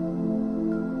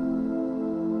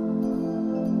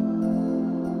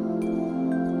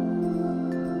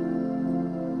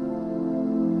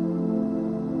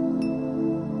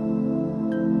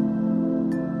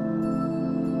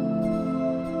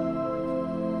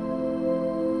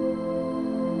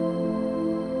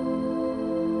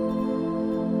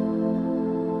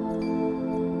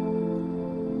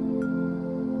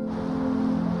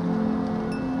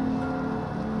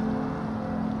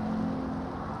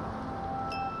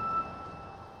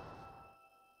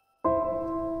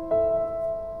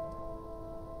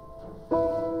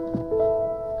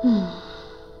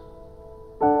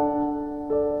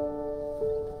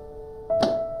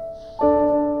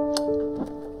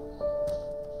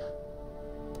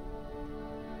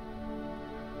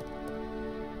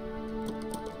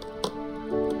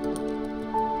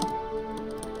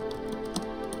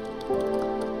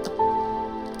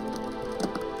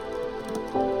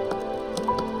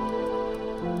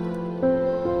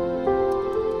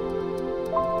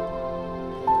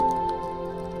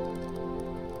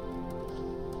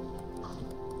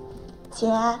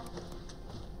 姐，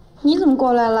你怎么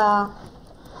过来了？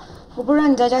我不是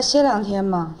让你在家歇2天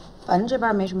吗？反正这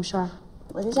边没什么事儿。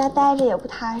我在家待着也不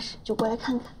踏实，就过来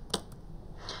看看。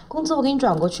工资我给你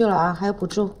转过去了啊，还有补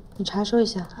助，你查收一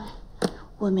下。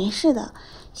我没事的，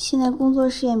现在工作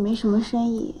室也没什么生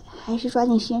意，还是抓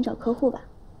紧时间找客户吧。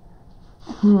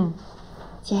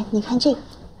姐，你看这个，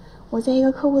我在一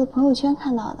个客户的朋友圈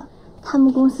看到的，他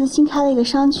们公司新开了一个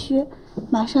商区，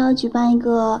马上要举办一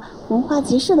个文化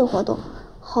集市的活动，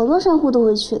好多商户都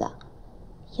会去的。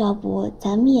要不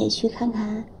咱们也去看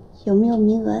看有没有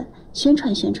名额，宣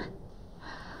传宣传。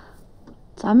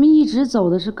咱们一直走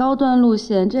的是高端路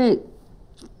线，这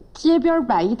街边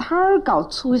摆一摊儿搞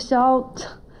促销，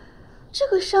这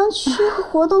个商区和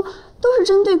活动都是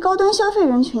针对高端消费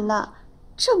人群的，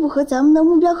这不和咱们的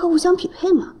目标客户相匹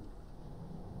配吗？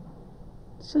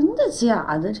真的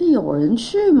假的？这有人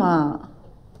去吗？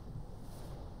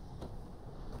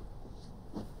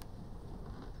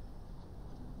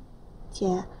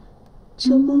姐，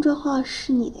这个公众号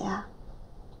是你的呀？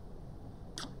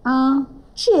啊，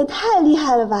这也太厉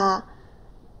害了吧！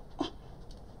哎，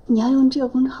你要用这个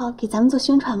公众号给咱们做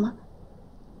宣传吗？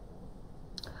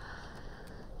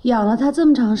养了他这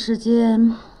么长时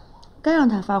间，该让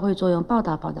他发挥作用，报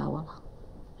答报答我了。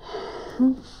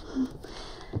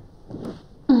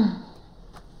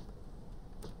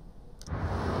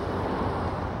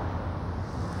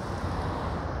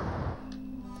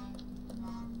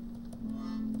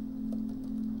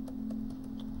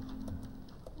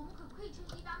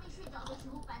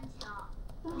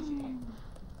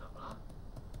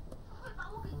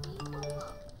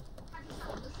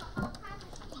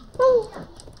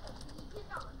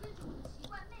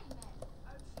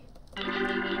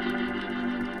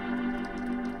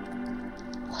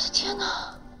我的天哪！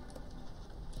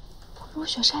不如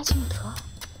雪是爱情有德，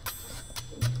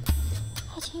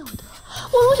爱情有德，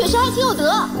不如雪是爱情有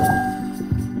德。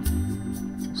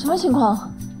什么情况？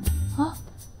啊？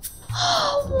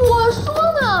我说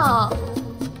呢！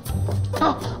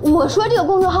哎，我说这个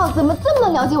公众号怎么这么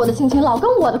了解我的心情，老跟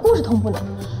我的故事同步呢？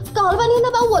搞了半天，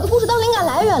他把我的故事当灵感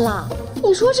来源了。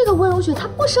你说这个温如雪，她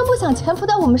不声不响潜伏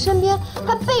在我们身边，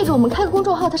她背着我们开个公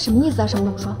众号，她什么意思啊？什么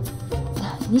都不说。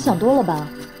你想多了吧？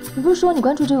你不是说你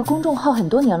关注这个公众号很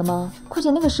多年了吗？况且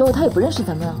那个时候他也不认识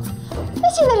咱们啊。那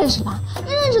现在认识了吧？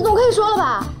认识总可以说了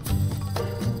吧？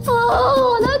啊！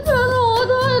我才觉得我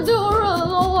太丢人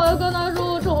了。我还跟他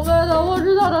说我崇拜他，我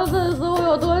是他的粉丝，我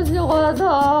有多喜欢他，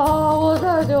我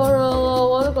太丢人了，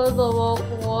我可怎么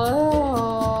活呀？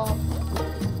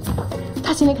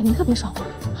他心里肯定特别爽快。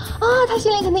啊，他心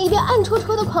里肯定一边暗戳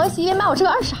戳的狂喜，一边骂我是个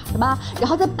二傻子吧，然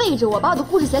后再背着我把我的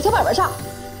故事写在小本本上。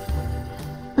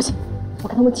不行，我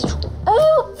跟他问清楚。哎呦，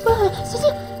不是，欣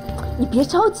欣，你别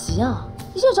着急啊，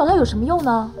你现在找他有什么用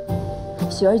呢？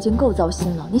雪儿已经够糟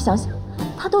心了，你想想，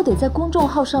他都得在公众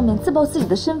号上面自曝自己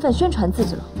的身份，宣传自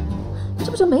己了，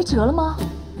这不就没辙了吗？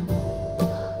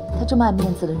他这么爱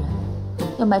面子的人，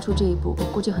要迈出这一步，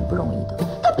估计很不容易的。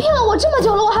他骗了我这么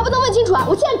久了，我还不能问清楚啊！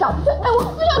我现在找，哎，我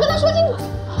要跟他说清楚。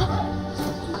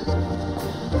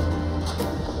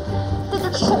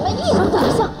什么意思？等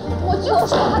一下，我就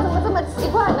说他怎么这么奇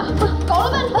怪呢？搞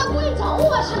了半天他故意找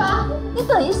我是吧？你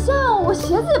等一下，我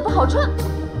鞋子也不好穿。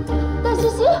戴西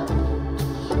西，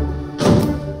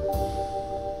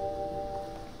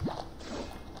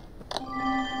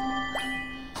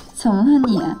怎么了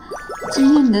你？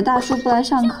今天你的大叔不来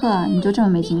上课，你就这么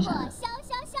没精神？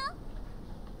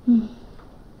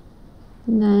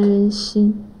男人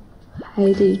心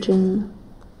海底针。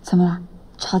怎么了？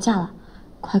吵架了？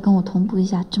快跟我同步一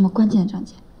下这么关键的章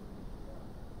节。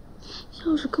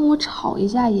要是跟我吵一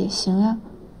架也行呀，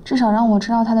至少让我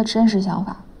知道他的真实想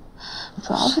法。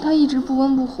主要是他一直不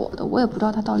温不火的，我也不知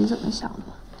道他到底怎么想的。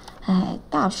哎，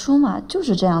大叔嘛就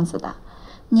是这样子的，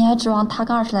你还指望他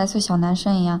跟20来岁小男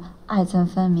生一样爱憎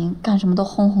分明，干什么都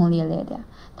轰轰烈烈的呀？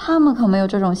他们可没有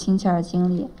这种心气儿经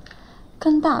历，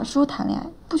跟大叔谈恋爱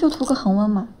不就图个恒温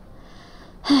吗？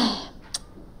哎，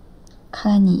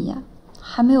看来你呀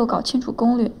还没有搞清楚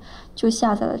攻略，就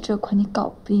下载了这款你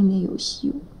搞不定的游戏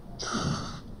哟。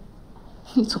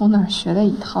你从哪儿学的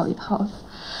一套一套的？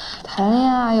谈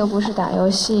恋爱又不是打游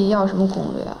戏，要什么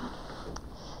攻略啊？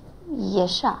也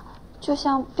是啊，就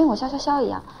像冰火消消消一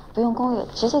样，不用攻略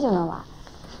直接就能玩，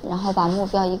然后把目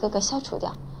标一个个消除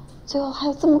掉，最后还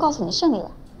有字幕告诉你胜利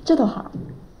了，这多好。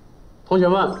同学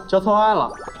们，交错案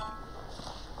了。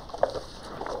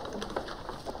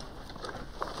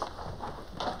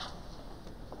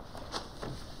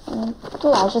杜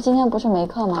老师今天不是没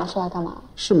课吗？是来干嘛？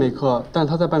是没课，但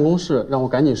他在办公室，让我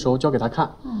赶紧收，交给他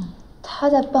看。他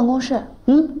在办公室。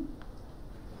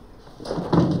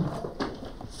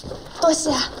多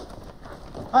谢。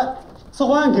哎，策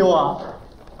划案给我啊。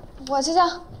我去交。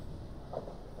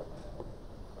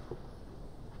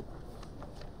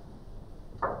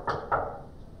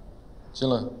进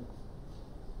来。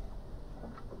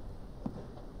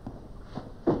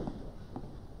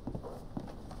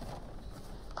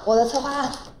我的策划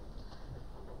案。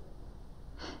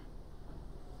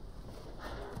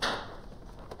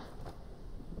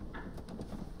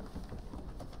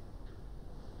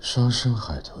双生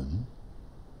海豚。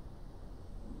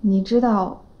你知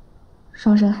道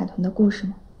双生海豚的故事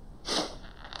吗？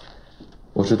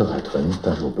我知道海豚，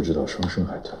但是我不知道双生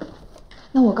海豚。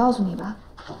那我告诉你吧，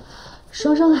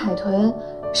双生海豚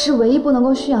是唯一不能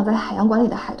够驯养在海洋馆里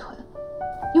的海豚，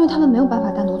因为它们没有办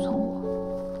法单独存活。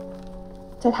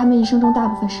在它们一生中大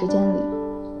部分时间里，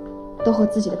都和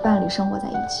自己的伴侣生活在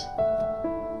一起。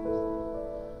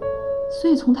所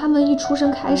以从它们一出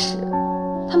生开始，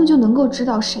它们就能够知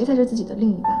道谁才是自己的另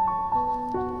一半。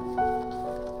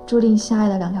注定相爱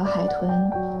的两条海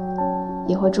豚，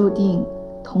也会注定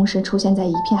同时出现在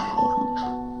一片海洋里。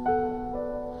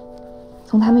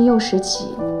从它们幼时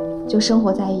起，就生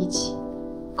活在一起，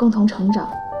共同成长，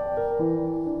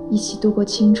一起度过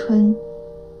青春，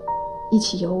一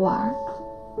起游玩，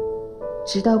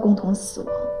直到共同死亡。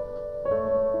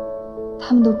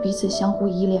他们都彼此相互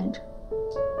依恋着，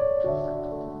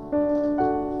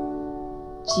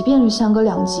即便是相隔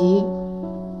两极，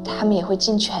他们也会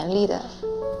尽全力的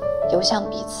游向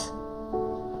彼此。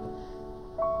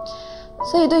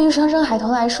所以对于双生海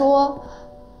豚来说，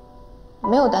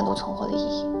没有单独存活的意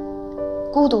义，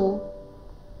孤独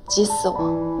即死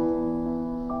亡。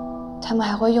他们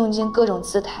还会用尽各种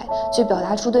姿态去表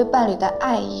达出对伴侣的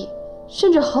爱意，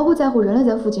甚至毫不在乎人类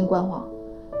在附近观望。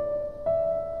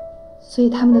所以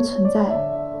他们的存在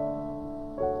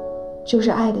就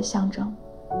是爱的象征。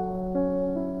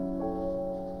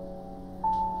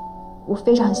我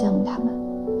非常羡慕他们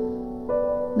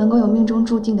能够有命中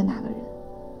注定的那个人，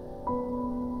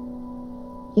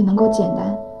也能够简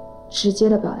单直接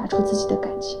地表达出自己的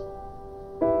感情。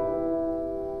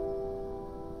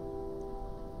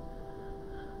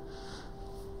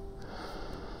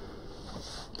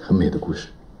很美的故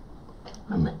事，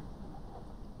很美。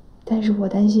但是我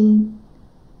担心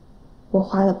我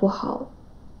画的不好，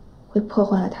会破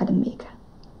坏了它的美感。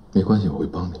没关系，我会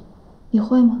帮你。你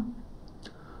会吗？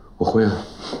我会啊，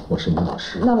我是你的老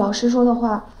师。那老师说的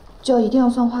话就一定要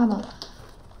算话吗？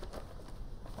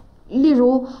例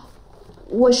如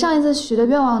我上一次许的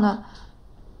愿望呢，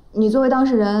你作为当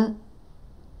事人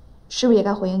是不是也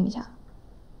该回应一下？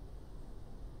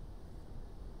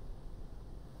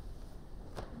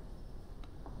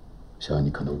小安，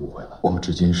你可能误会了，我们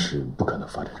之间是不可能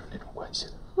发展成那种关系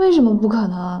的。为什么不可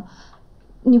能？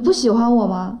你不喜欢我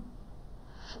吗？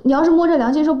你要是摸着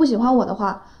良心说不喜欢我的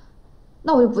话，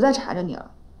那我就不再缠着你了。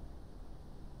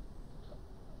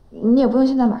你也不用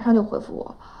现在马上就回复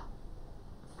我，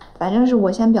反正是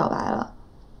我先表白了，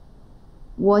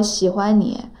我喜欢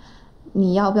你，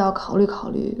你要不要考虑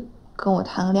考虑跟我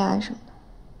谈个恋爱什么的？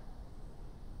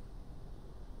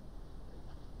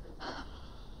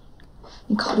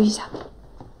你考虑一下吧。